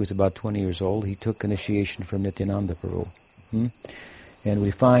he was about 20 years old. He took initiation from Nityananda Prabhu. And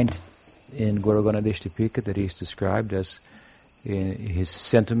we find in Gaura-Ganadeshtapika that he's described as his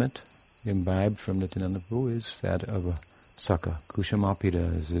sentiment imbibed from Nityananda Prabhu is that of a Saka.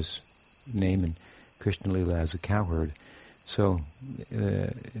 Kushamapita is his name in Krishna Lila as a cowherd. So,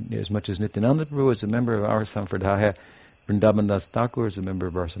 as much as Nityananda Prabhu is a member of our Sampradaya, Vrindavan Das Thakur is a member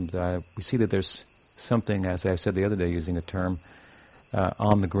of our Sampradaya, we see that there's something, as I said the other day using a term,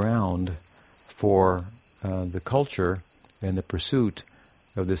 on the ground for the culture and the pursuit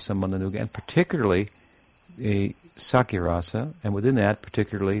of this Sambandha-nuga, and particularly a Sakyarasa, and within that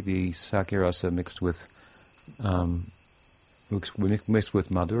particularly the Sakyarasa mixed with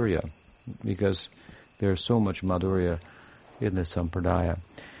Madhurya, because there's so much Madhurya in the Sampradaya.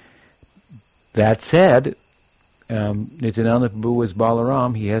 That said, Nityananda Prabhu is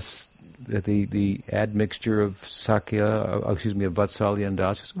Balaram. He has the admixture of Sakya, of Vatsalya and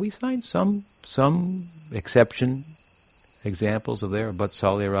Dasya. We find some examples of there,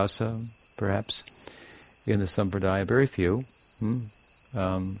 Vatsalya Rasa, perhaps, in the Sampradaya. Very few.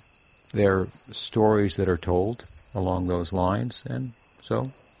 There are stories that are told along those lines, and so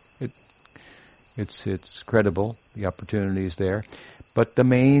it's credible. The opportunity is there, but the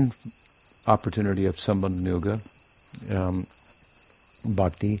main opportunity of Sambandha-nuga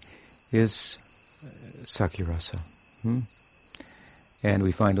bhakti is Sakyarasa. And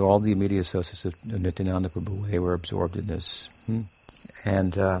we find all the immediate associates of Nityananda Prabhu, they were absorbed in this.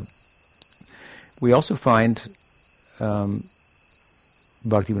 And we also find Bhaktivinoda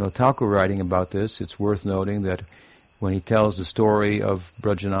Thakur writing about this. It's worth noting that when he tells the story of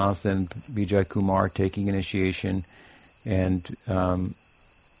Brajanath and Vijay Kumar taking initiation and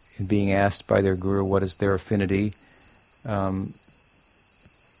being asked by their guru what is their affinity,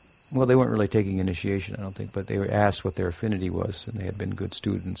 well, they weren't really taking initiation, I don't think, but they were asked what their affinity was, and they had been good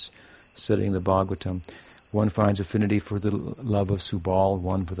students studying the Bhagavatam. One finds affinity for the love of Subal,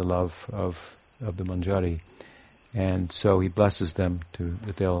 one for the love of the Manjari, and so he blesses them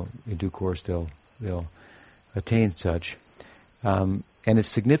that they'll, in due course, they'll attain such. And it's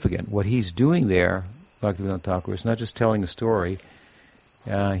significant. What he's doing there, Bhaktivinoda Thakur, is not just telling a story.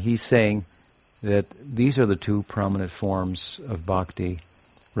 He's saying that these are the two prominent forms of bhakti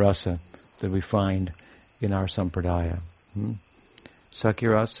rasa that we find in our sampradaya.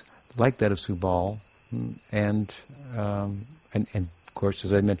 Sakya-rasa, like that of Subal, and of course,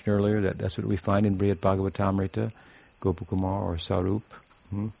 as I mentioned earlier, that's what we find in Brihad Bhagavatamrita, Gopakumar or Sarup.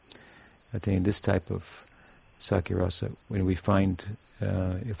 Attain this type of Sakya-rasa. When we find,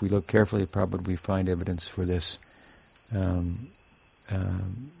 if we look carefully at Prabhupada, we find evidence for this,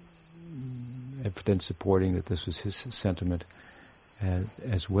 evidence supporting that this was his sentiment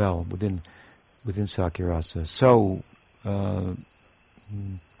as well within Sakya-rasa. So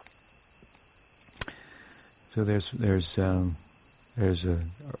there's a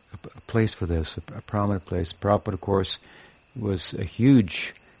place for this, a prominent place. Prabhupada, of course, was a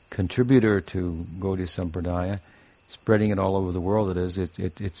huge contributor to Gaudiya Sampradaya, spreading it all over the world. It's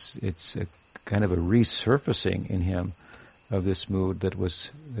a kind of a resurfacing in him of this mood that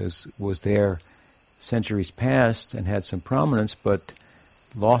was there centuries past and had some prominence, but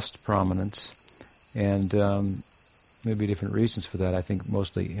lost prominence, and maybe different reasons for that. I think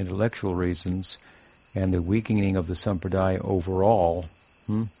mostly intellectual reasons, and the weakening of the sampradaya overall,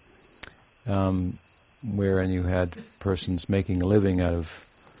 wherein you had persons making a living out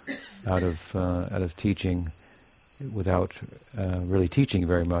of teaching without really teaching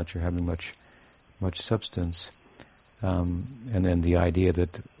very much or having much substance, and then the idea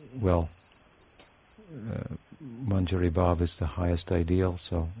that, well, Manjari Bhav is the highest ideal,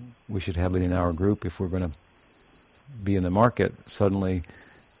 so we should have it in our group if we're going to be in the market. Suddenly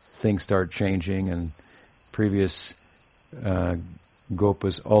things start changing, and previous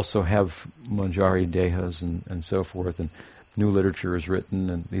Gopas also have Manjari Dehas and so forth, and new literature is written,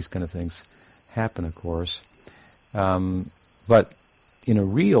 and these kind of things happen, of course. But in a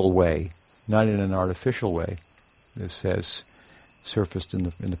real way, not in an artificial way. This has surfaced in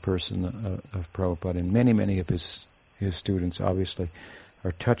the person of Prabhupada, and many of his students obviously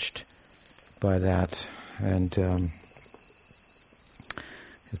are touched by that and have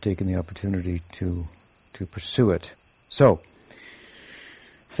taken the opportunity to pursue it. So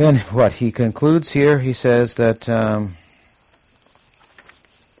Then what? He concludes here, he says that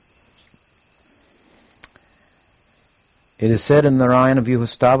it is said in Narayana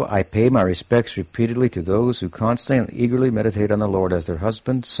Vyuhastava, I pay my respects repeatedly to those who constantly and eagerly meditate on the Lord as their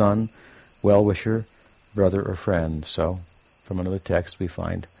husband, son, well-wisher, brother, or friend. So, from another text we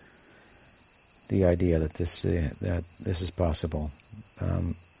find the idea that this is possible.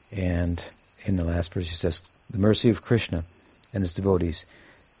 And in the last verse he says, the mercy of Krishna and his devotees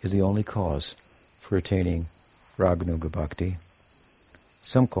is the only cause for attaining Raganuga Bhakti.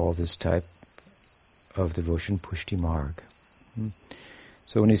 Some call this type of devotion Pushti Marg.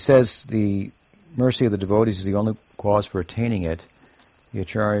 So when he says the mercy of the devotees is the only cause for attaining it, the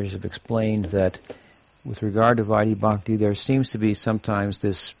acharyas have explained that with regard to Vaidhi Bhakti, there seems to be sometimes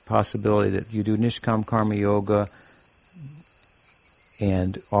this possibility that you do Nishkam Karma Yoga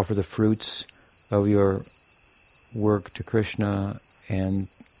and offer the fruits of your work to Krishna, and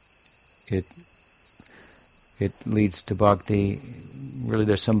it leads to Bhakti. Really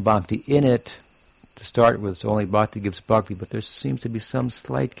there's some Bhakti in it to start with, so only Bhakti gives Bhakti, but there seems to be some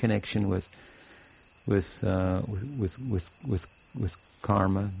slight connection with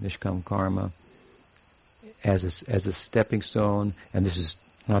karma, Nishkam Karma, as a stepping stone, and this is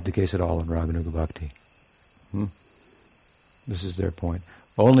not the case at all in Raganuga Bhakti. This is their point.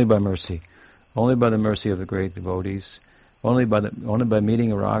 Only by mercy, only by the mercy of the great devotees, only by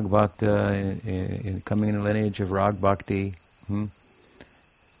meeting a Rag Bhakta, in coming in the lineage of Rag Bhakti,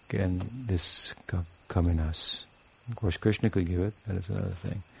 can this come in us. Of course, Krishna could give it. That is another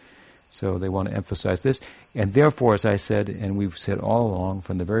thing. So they want to emphasize this, and therefore, as I said, and we've said all along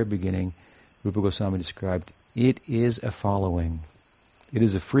from the very beginning, Rupa Goswami described, it is a following. It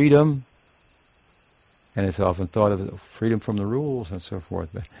is a freedom, and it's often thought of as freedom from the rules and so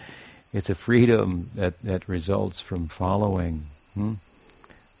forth, but it's a freedom that results from following.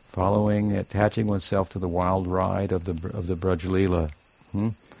 Following, attaching oneself to the wild ride of the Braj Leela.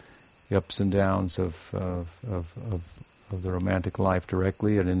 The ups and downs of the romantic life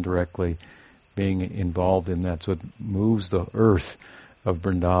directly and indirectly, being involved in that. So it moves the earth of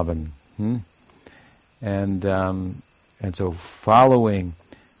Vrindavan. And so following,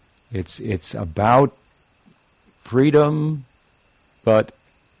 it's about freedom, but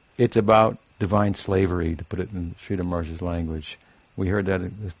it's about divine slavery, to put it in Sridhar Maharaj's language. We heard that, in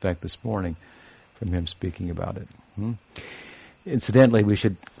fact, this morning from him speaking about it. Incidentally, we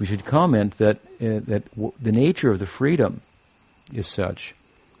should comment that the nature of the freedom is such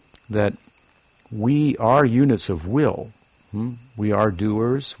that we are units of will. We are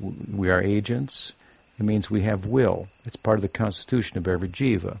doers. We are agents. It means we have will. It's part of the constitution of every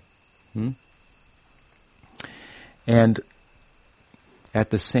jiva. And at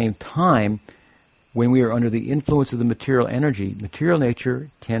the same time, when we are under the influence of the material energy, material nature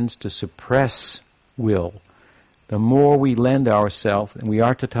tends to suppress will. The more we lend ourselves, and we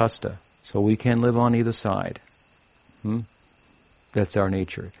are tatastha, so we can live on either side. That's our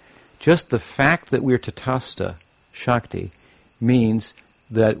nature. Just the fact that we're tatastha, Shakti, means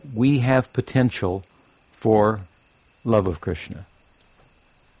that we have potential for love of Krishna.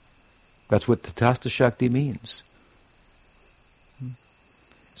 That's what tatastha Shakti means.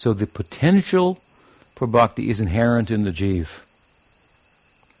 So the potential for bhakti is inherent in the jiva,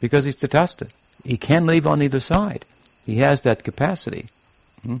 because he's tatastha. He can live on either side. He has that capacity.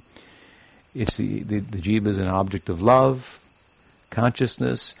 It's the jiva is an object of love,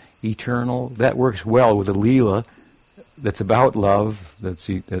 consciousness, eternal. That works well with a leela that's about love, that's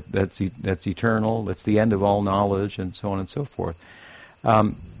eternal, that's the end of all knowledge, and so on and so forth.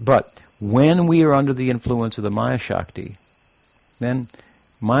 But when we are under the influence of the Maya Shakti, then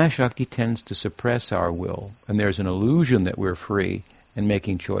Maya Shakti tends to suppress our will, and there's an illusion that we're free in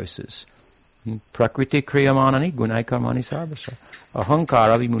making choices. Prakriti kriyamanani gunai karmani sarvasa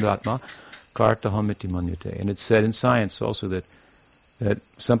ahankara vimudatma kartahamiti manyate. And it's said in science also that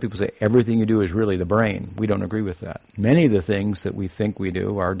some people say everything you do is really the brain. We don't agree with that. Many of the things that we think we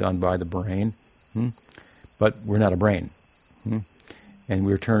do are done by the brain, but we're not a brain. And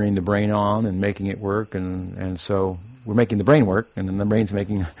we're turning the brain on and making it work, and so we're making the brain work, and then the brain's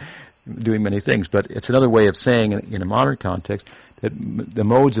doing many things. But it's another way of saying, in a modern context, that the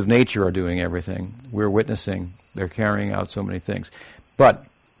modes of nature are doing everything. We're witnessing. They're carrying out so many things. But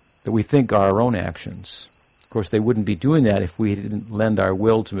that we think are our own actions. Of course, they wouldn't be doing that if we didn't lend our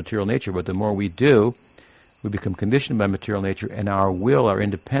will to material nature, but the more we do, we become conditioned by material nature, and our will, our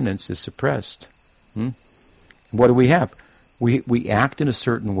independence, is suppressed. What do we have? We act in a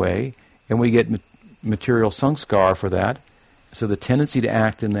certain way, and we get material sanskar for that. So the tendency to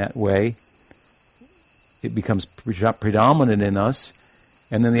act in that way, it becomes predominant in us,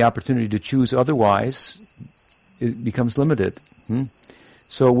 And then the opportunity to choose otherwise, it becomes limited.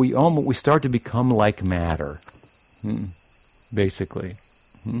 So we start to become like matter, basically.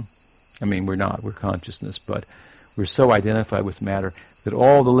 I mean, we're not, we're consciousness, but we're so identified with matter that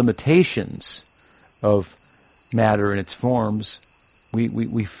all the limitations of matter and its forms,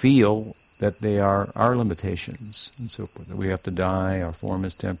 we feel that they are our limitations, and so forth. That we have to die, our form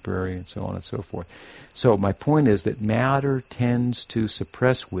is temporary, and so on and so forth. So my point is that matter tends to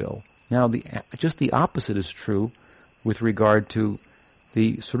suppress will. Now, just the opposite is true with regard to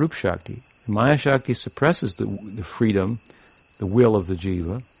the Swarup Shakti. Maya Shakti suppresses the freedom, the will of the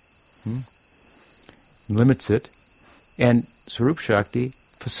jiva, limits it, and Swarup Shakti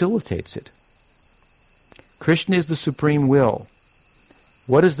facilitates it. Krishna is the supreme will.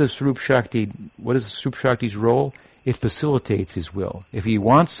 What is the Swarup Shakti's role? It facilitates his will. If he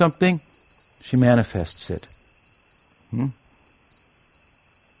wants something, she manifests it.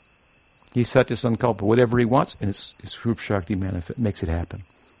 He's Satya Sankalpa. Whatever he wants, and his Swarup Shakti makes it happen.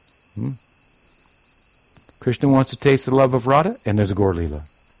 Krishna wants to taste the love of Radha, and there's a Gaur Leela.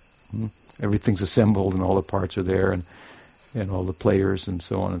 Everything's assembled, and all the parts are there, and all the players, and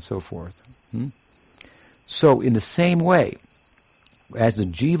so on and so forth. So, in the same way, as the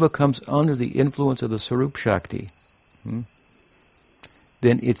jiva comes under the influence of the Swarup Shakti,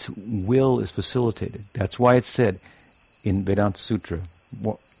 then its will is facilitated. That's why it's said in Vedanta Sutra,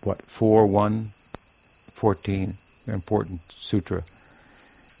 4.1.14, very important sutra,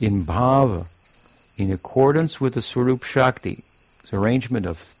 in bhava, in accordance with the Swarup Shakti, the arrangement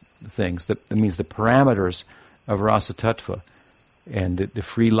of things, that means the parameters of Rasa Tattva and the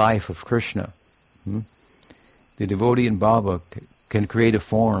free life of Krishna, the devotee in bhava can create a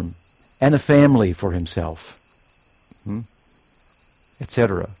form and a family for himself,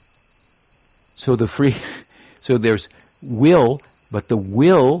 etc. So so there's will, but the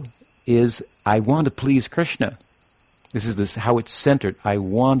will is, I want to please Krishna. This is how it's centered. I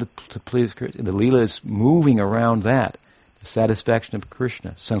want to please Krishna. The Leela is moving around that, the satisfaction of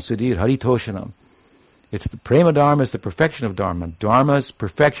Krishna. Sansiddhir Haritoshanam. It's the prema dharma is the perfection of dharma. Dharma's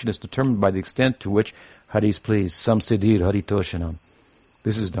perfection is determined by the extent to which Hari is pleased. Samsiddhir Haritoshanam.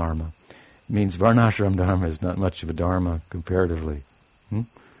 This is dharma. It means varnashram dharma is not much of a dharma comparatively.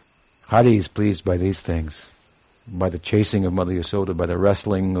 Hari is pleased by these things, by the chasing of Mother Yasoda, by the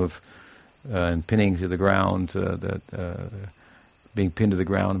wrestling of and pinning to the ground, being pinned to the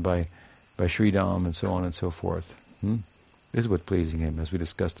ground by Sridham, and so on and so forth. This is what's pleasing him, as we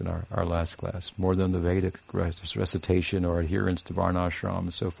discussed in our last class, more than the Vedic recitation or adherence to varnashram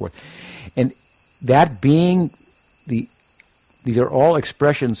and so forth. And that being these are all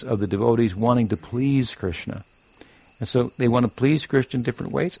expressions of the devotees wanting to please Krishna. And so they want to please Krishna in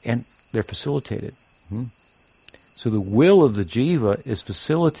different ways, and they're facilitated. So the will of the jiva is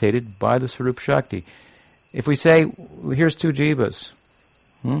facilitated by the Swarup Shakti. If we say, here's two jivas,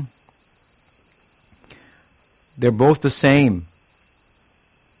 they're both the same.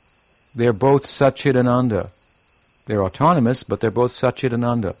 They're both Satchidananda. They're autonomous, but they're both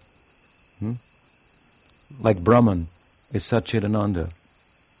Satchidananda. Like Brahman is Satchidananda.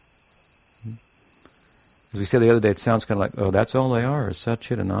 As we said the other day, it sounds kind of like, oh, that's all they are, is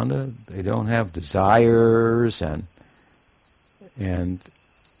Satchidananda. They don't have desires and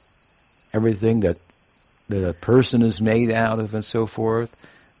everything that a person is made out of and so forth.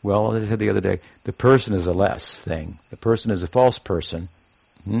 Well, as I said the other day, the person is a less thing. The person is a false person.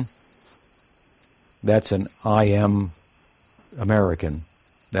 That's an I am American,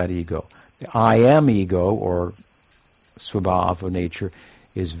 that ego. The I am ego, or swabhav of nature,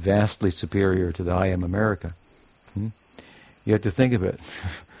 is vastly superior to the I am America. You have to think of it,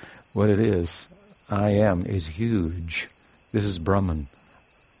 what it is. I am is huge. This is Brahman.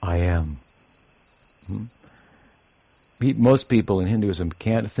 I am. Most people in Hinduism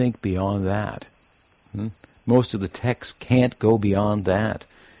can't think beyond that. Most of the texts can't go beyond that.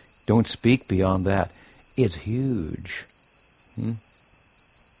 Don't speak beyond that. It's huge.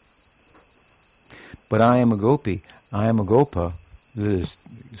 But I am a gopi. I am a gopa. This is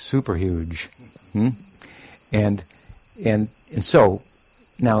super huge. And so,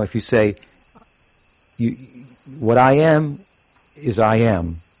 now if you say, what I am is I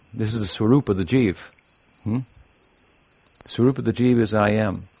am. This is the swarup of the jiv. Swarup of the jiv is I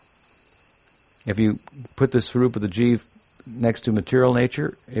am. If you put the swarup of the jiv next to material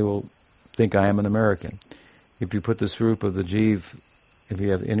nature, it will think I am an American. If you put the swarup of the jiv, if you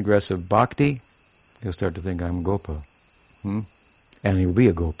have ingress of bhakti, he'll start to think I'm gopa. And he will be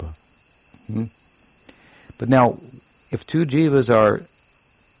a gopa. But now, if two jivas are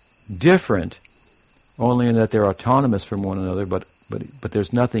different, only in that they're autonomous from one another, but but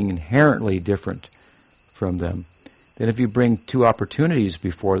there's nothing inherently different from them. Then if you bring two opportunities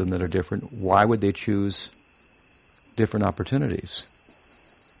before them that are different, why would they choose different opportunities?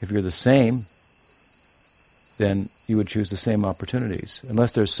 If you're the same, then you would choose the same opportunities.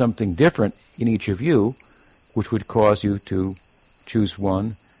 Unless there's something different in each of you, which would cause you to choose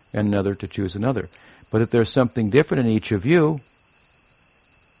one and another to choose another. But if there's something different in each of you,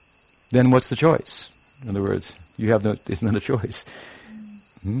 then what's the choice? In other words, it's not a choice.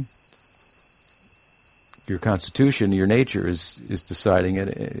 Your constitution, your nature is deciding it.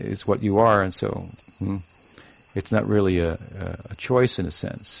 It's what you are, and so it's not really a choice in a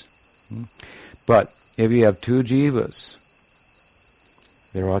sense. But if you have two jivas,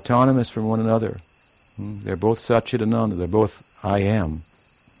 they're autonomous from one another. They're both Satchidananda. They're both I am.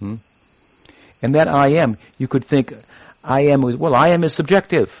 And that I am, you could think, I am is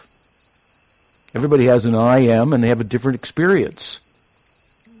subjective. Everybody has an I am, and they have a different experience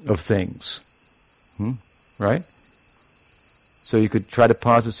of things. Right? So you could try to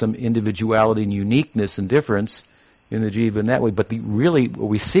posit some individuality and uniqueness and difference in the jiva in that way. But really, what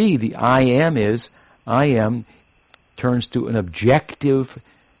we see, the I am turns to an objective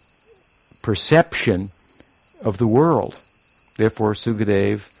perception of the world. Therefore,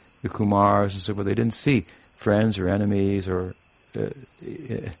 Sukadeva, the Kumars, and so forth, they didn't see friends or enemies or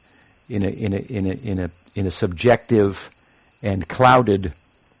in a subjective and clouded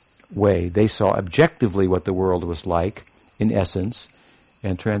way. They saw objectively what the world was like, in essence,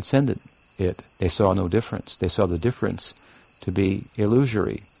 and transcended it. They saw no difference. They saw the difference to be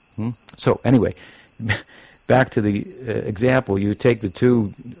illusory. So, anyway, back to the example. You take the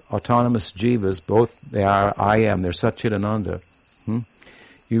two autonomous jivas, both they are I am, they're Satchidananda.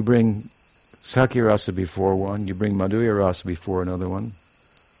 You bring Sakhya Rasa before one, you bring Madhurya Rasa before another one,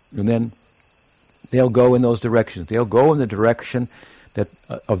 and then they'll go in those directions. They'll go in the direction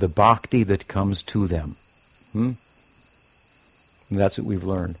of the bhakti that comes to them. And that's what we've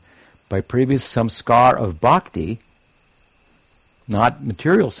learned. By previous samskar of bhakti, not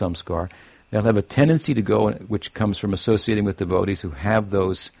material samskar, they'll have a tendency to go, which comes from associating with devotees who have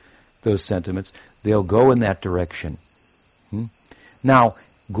those sentiments. They'll go in that direction. Now,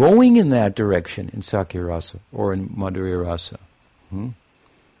 going in that direction in Sakhya Rasa or in Madhurya Rasa,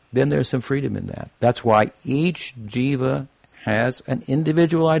 then there's some freedom in that. That's why each jiva has an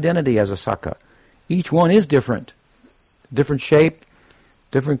individual identity as a Sakha. Each one is different. Different shape,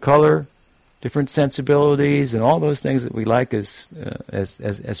 different color, different sensibilities, and all those things that we like as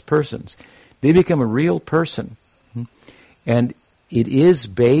persons. They become a real person. And it is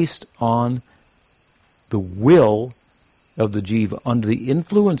based on the will of the jiva under the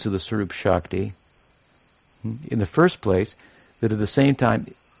influence of the Sarup Shakti, in the first place, that at the same time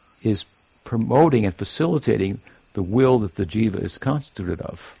is promoting and facilitating the will that the jiva is constituted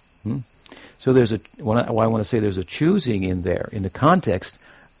of. So I want to say there's a choosing in there, in the context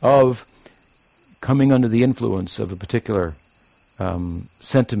of coming under the influence of a particular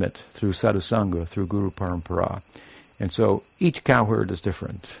sentiment through sadhusanga, through guru parampara. And so each cowherd is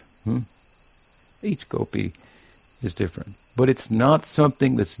different. Each gopi is different. But it's not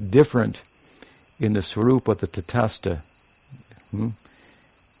something that's different in the swarupa, the tatastha.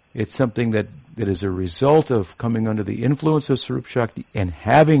 It's something that is a result of coming under the influence of Sarup Shakti and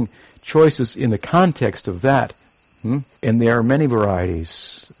having choices in the context of that. And there are many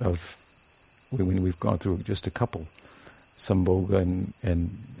varieties of, when we've gone through just a couple, Sambhoga and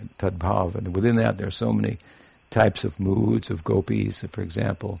Tadbhav, and within that there are so many types of moods of gopis, for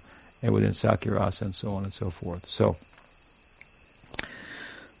example, and within Sakhya Rasa and so on and so forth. So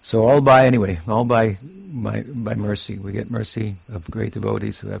all by mercy. We get mercy of great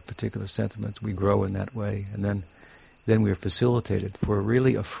devotees who have particular sentiments. We grow in that way, and then we are facilitated for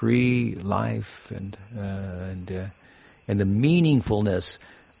really a free life, and the meaningfulness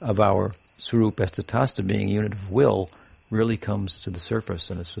of our Swarup as Tatastha, being a unit of will, really comes to the surface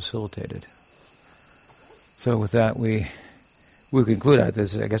and is facilitated. So with that, we'll conclude.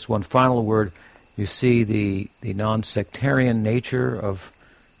 There's, I guess, one final word. You see the non-sectarian nature of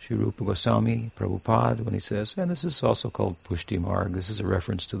Sri Rupa Goswami Prabhupada when he says, and this is also called Pushti Marg, this is a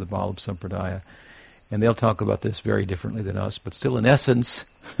reference to the Vallabh Sampradaya, and they'll talk about this very differently than us, but still in essence,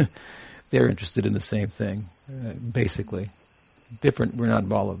 they're interested in the same thing, basically. Different, we're not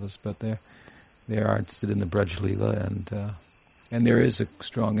Vallabhas, but they are interested in the Braj Leela, and there is a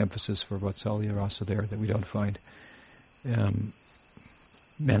strong emphasis for Vatsalya Rasa there that we don't find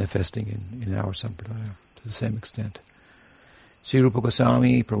manifesting in our Sampradaya to the same extent. Sri Rupa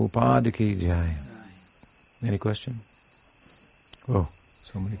Goswami Prabhupada ki jai. Any question? Oh,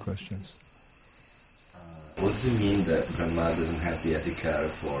 so many questions. What does it mean that Brahma doesn't have the adhikar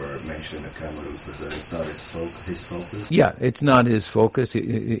for mentioning the Kamarupas, that it's not his focus? Yeah, it's not his focus.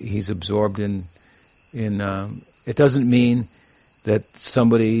 He's absorbed in it doesn't mean that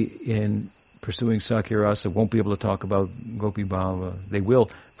somebody in pursuing Sakya-rasa won't be able to talk about Gopi Bhava. They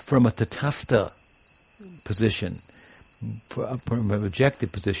will, from a tatastha position, from an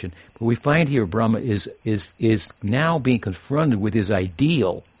objective position. But we find here Brahma is now being confronted with his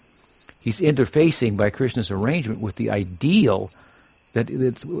ideal. He's interfacing by Krishna's arrangement with the ideal that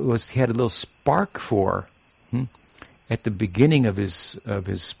he had a little spark for at the beginning of his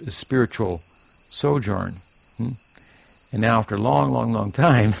spiritual sojourn. And now, after a long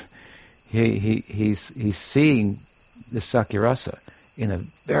time, he's seeing the Sakya-rasa in a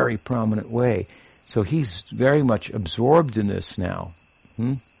very prominent way. So he's very much absorbed in this now.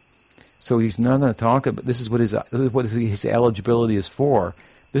 So he's not going to talk about. This is what his eligibility is for.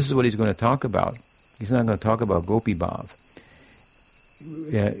 This is what he's going to talk about. He's not going to talk about Gopi Bhav.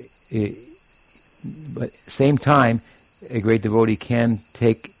 But at the same time, a great devotee can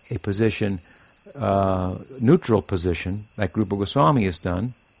take a position, neutral position, like Rupa Goswami has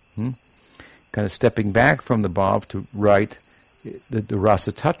done, kind of stepping back from the Bhav to write the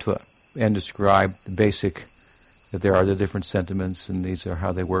Rasa Tattva and describe the basic, that there are the different sentiments and these are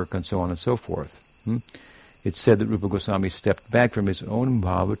how they work and so on and so forth. It's said that Rupa Goswami stepped back from his own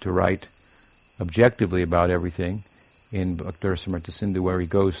bhava to write objectively about everything in Bhakti-rasamrita-sindhu, where he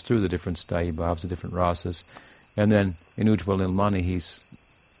goes through the different sthayi bhavas, the different rasas, and then in Ujjwal Nilmani he's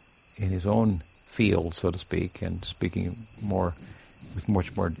in his own field, so to speak, and speaking more with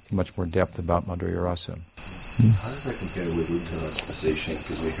much more depth about Madhurya Rasa. How does that compare with Uddhava's position?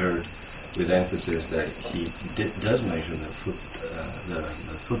 Because we heard with emphasis that he does mention the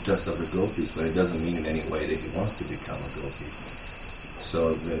foot dust of the gopis, but it doesn't mean in any way that he wants to become a gopi.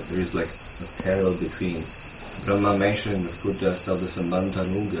 So there is like a parallel between Brahma mentioning the foot dust of the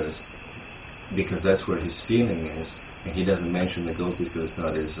Sambandha-rupas because that's where his feeling is, and he doesn't mention the gopis because it's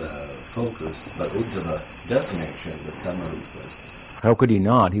not his focus. But Uddhava does mention the Kamarupas. How could he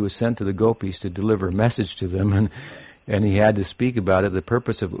not? He was sent to the gopis to deliver a message to them, and he had to speak about it. The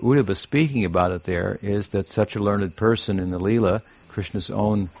purpose of Uddhava speaking about it there is that such a learned person in the Leela, Krishna's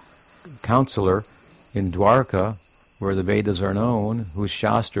own counselor in Dwarka, where the Vedas are known, who's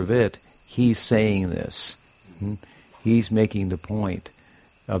Shastravit, he's saying this. He's making the point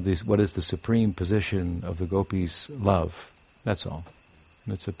of this, what is the supreme position of the gopis' love. That's all.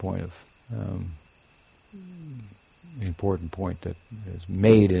 That's a point of... an important point that is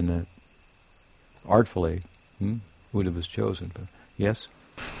made in artfully. Uddhava was chosen. But yes?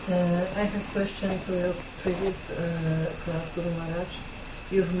 I have a question to your previous class, Guru Maharaj.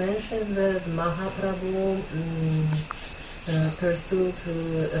 You've mentioned that Mahaprabhu pursued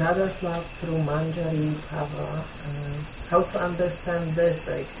Radha's love through Manjari Bhava. How to understand this?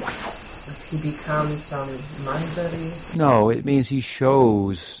 Like, he becomes some Manjari? No, it means he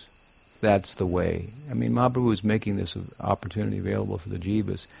shows that's the way. I mean, Mahaprabhu is making this opportunity available for the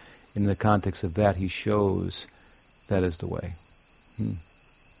jivas. In the context of that, he shows that is the way.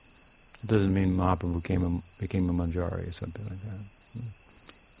 It doesn't mean Mahaprabhu became a manjari or something like that.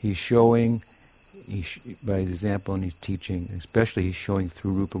 He's showing, by his example, and he's teaching, especially he's showing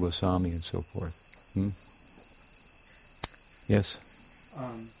through Rupa Goswami and so forth. Yes?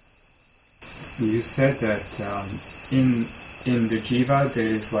 You said that in the jiva there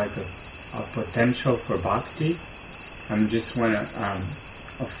is like a potential for bhakti. I just want to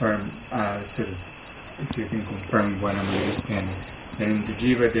affirm, sort of, if you can confirm what I'm understanding. That in the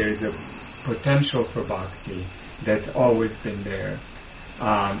jiva there is a potential for bhakti that's always been there,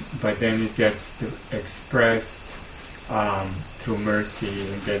 but then it gets expressed through mercy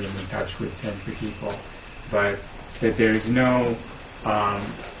and getting in touch with saintly people. But that there is no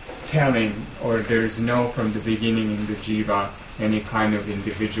telling, or there is no from the beginning in the jiva any kind of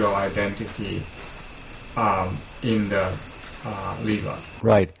individual identity in the lila.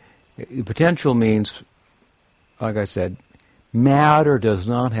 Right. Potential means, like I said, matter does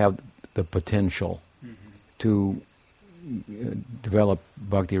not have the potential to develop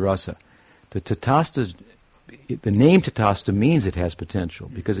bhakti rasa. The name tatastha means it has potential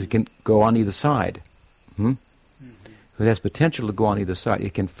because it can go on either side. So it has potential to go on either side.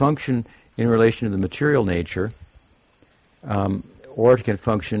 It can function in relation to the material nature, or it can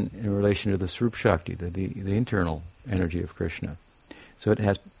function in relation to the Srup Shakti, the internal energy of Krishna. So it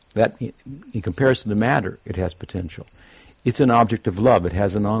has that, in comparison to matter, it has potential. It's an object of love. It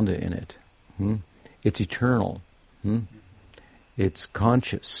has ananda in it. It's eternal. It's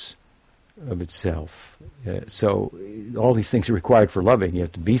conscious. of itself. So all these things are required for loving. You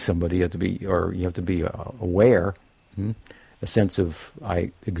have to be somebody. You have to be aware. A sense of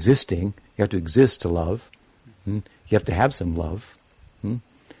existing. You have to exist to love. You have to have some love.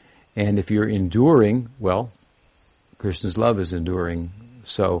 And if you're enduring, well, Krishna's love is enduring.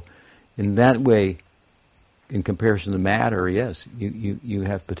 So in that way, in comparison to matter, yes, you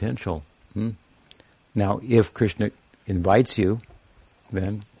have potential. Now, if Krishna invites you,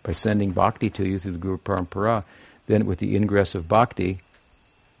 then by sending bhakti to you through the Guru Parampara, then with the ingress of bhakti,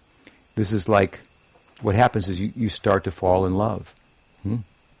 this is like, what happens is you start to fall in love.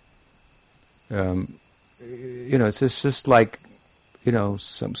 It's just like,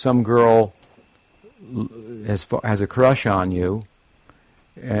 some girl has a crush on you,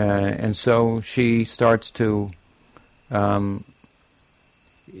 and so she starts to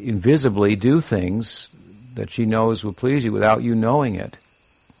invisibly do things that she knows will please you without you knowing it.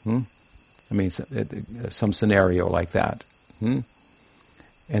 I mean, some scenario like that. And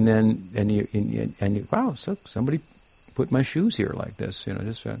then, wow, so somebody put my shoes here like this,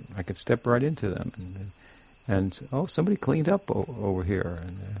 I could step right into them, and somebody cleaned up over here,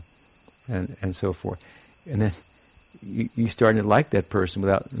 and so forth. And then you start to like that person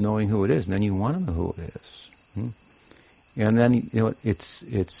without knowing who it is, and then you want to know who it is. And then,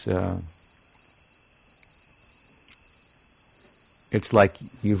 it's like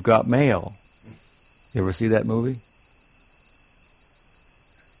You've Got Mail. You ever see that movie?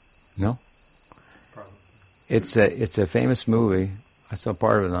 No? Probably. It's a famous movie. I saw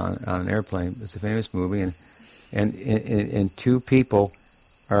part of it on an airplane. It's a famous movie, and two people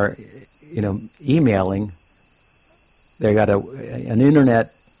are, emailing. They got an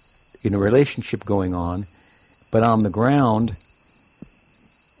internet, relationship going on, but on the ground,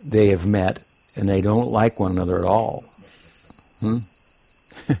 they have met and they don't like one another at all.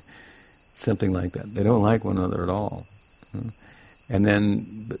 Something like that. They don't like one another at all. And then,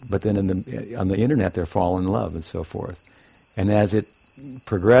 but then on the internet, they're falling in love and so forth. And as it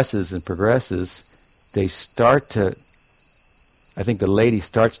progresses and progresses, they start to, I think the lady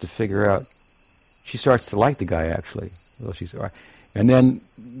starts to figure out, she starts to like the guy actually. Well, and then,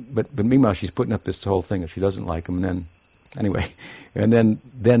 but meanwhile she's putting up this whole thing that she doesn't like him, and then, anyway, and then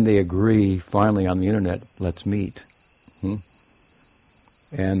they agree finally on the internet, let's meet.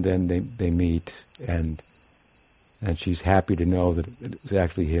 And then they meet, and she's happy to know that it's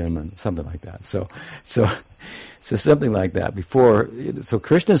actually him, and something like that. So something like that. So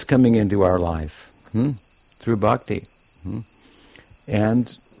Krishna's coming into our life through bhakti,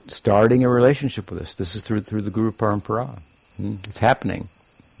 and starting a relationship with us. This is through the Guru Parampara. It's happening,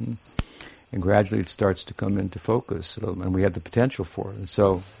 and gradually it starts to come into focus, and we have the potential for it. And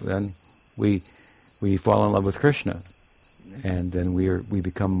so then we fall in love with Krishna. And then we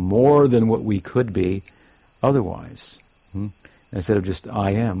become more than what we could be otherwise. Instead of just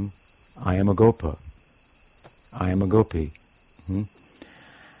I am a gopa. I am a gopi.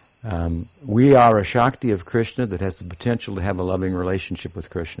 We are a Shakti of Krishna that has the potential to have a loving relationship with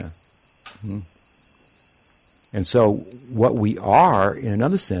Krishna. And so what we are, in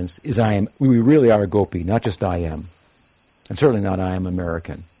another sense, is I am. We really are a gopi, not just I am. And certainly not I am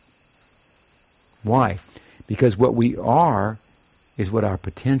American. Why? Because what we are is what our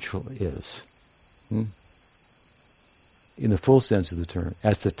potential is. In the full sense of the term.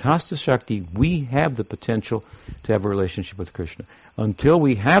 As Tatastha Shakti, we have the potential to have a relationship with Krishna. Until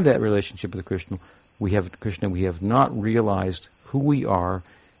we have that relationship with Krishna, we have not realized who we are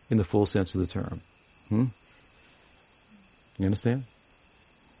in the full sense of the term. You understand?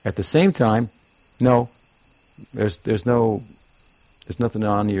 At the same time, no, there's nothing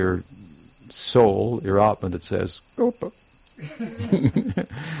on your soul, your Atma, that says, Gopa.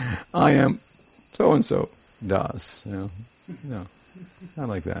 I am so-and-so das. No, not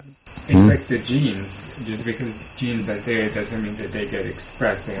like that. It's like the genes. Just because genes are there doesn't mean that they get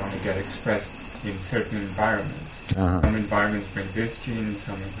expressed. They only get expressed in certain environments. Some environments bring this gene,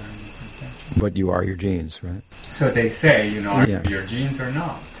 some environments bring that gene. But you are your genes, right? So they say, are your genes or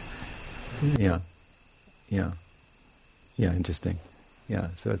not? Yeah, interesting. Yeah,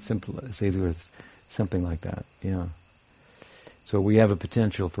 so it's simple. It's either something like that. Yeah. So we have a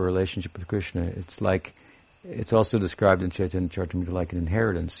potential for a relationship with Krishna. It's also described in Chaitanya Charitamrita like an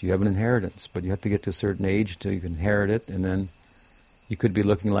inheritance. You have an inheritance, but you have to get to a certain age until you can inherit it, and then you could be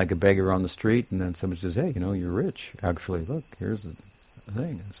looking like a beggar on the street, and then somebody says, hey, you're rich. Actually, look, here's the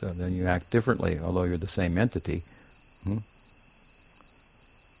thing. So then you act differently, although you're the same entity.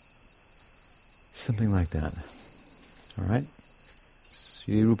 Something like that. All right?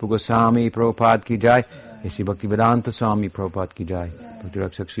 Shri Rupa Goswami Prabhupada ki jai. Shri Bhaktivedanta Swami Prabhupada ki jai. Bhakti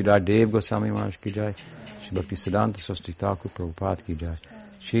Rakshak Shri Dev Goswami Maharaj ki jai. Shri Bhakti Siddhanta Saraswati Thakur Prabhupada ki jai.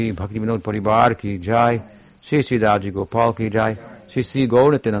 Shri Bhakti Vinod Parivar ki jai. Shri Sri Daji Gopal ki jai. Shri Sri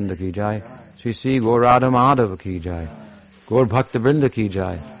Gaur Nityananda ki jai. Shri Sri Gaur Radha Madhava ki jai. Gaur Bhakta Vrinda ki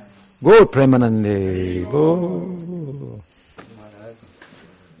jai. Gaur Premanande. Gaur.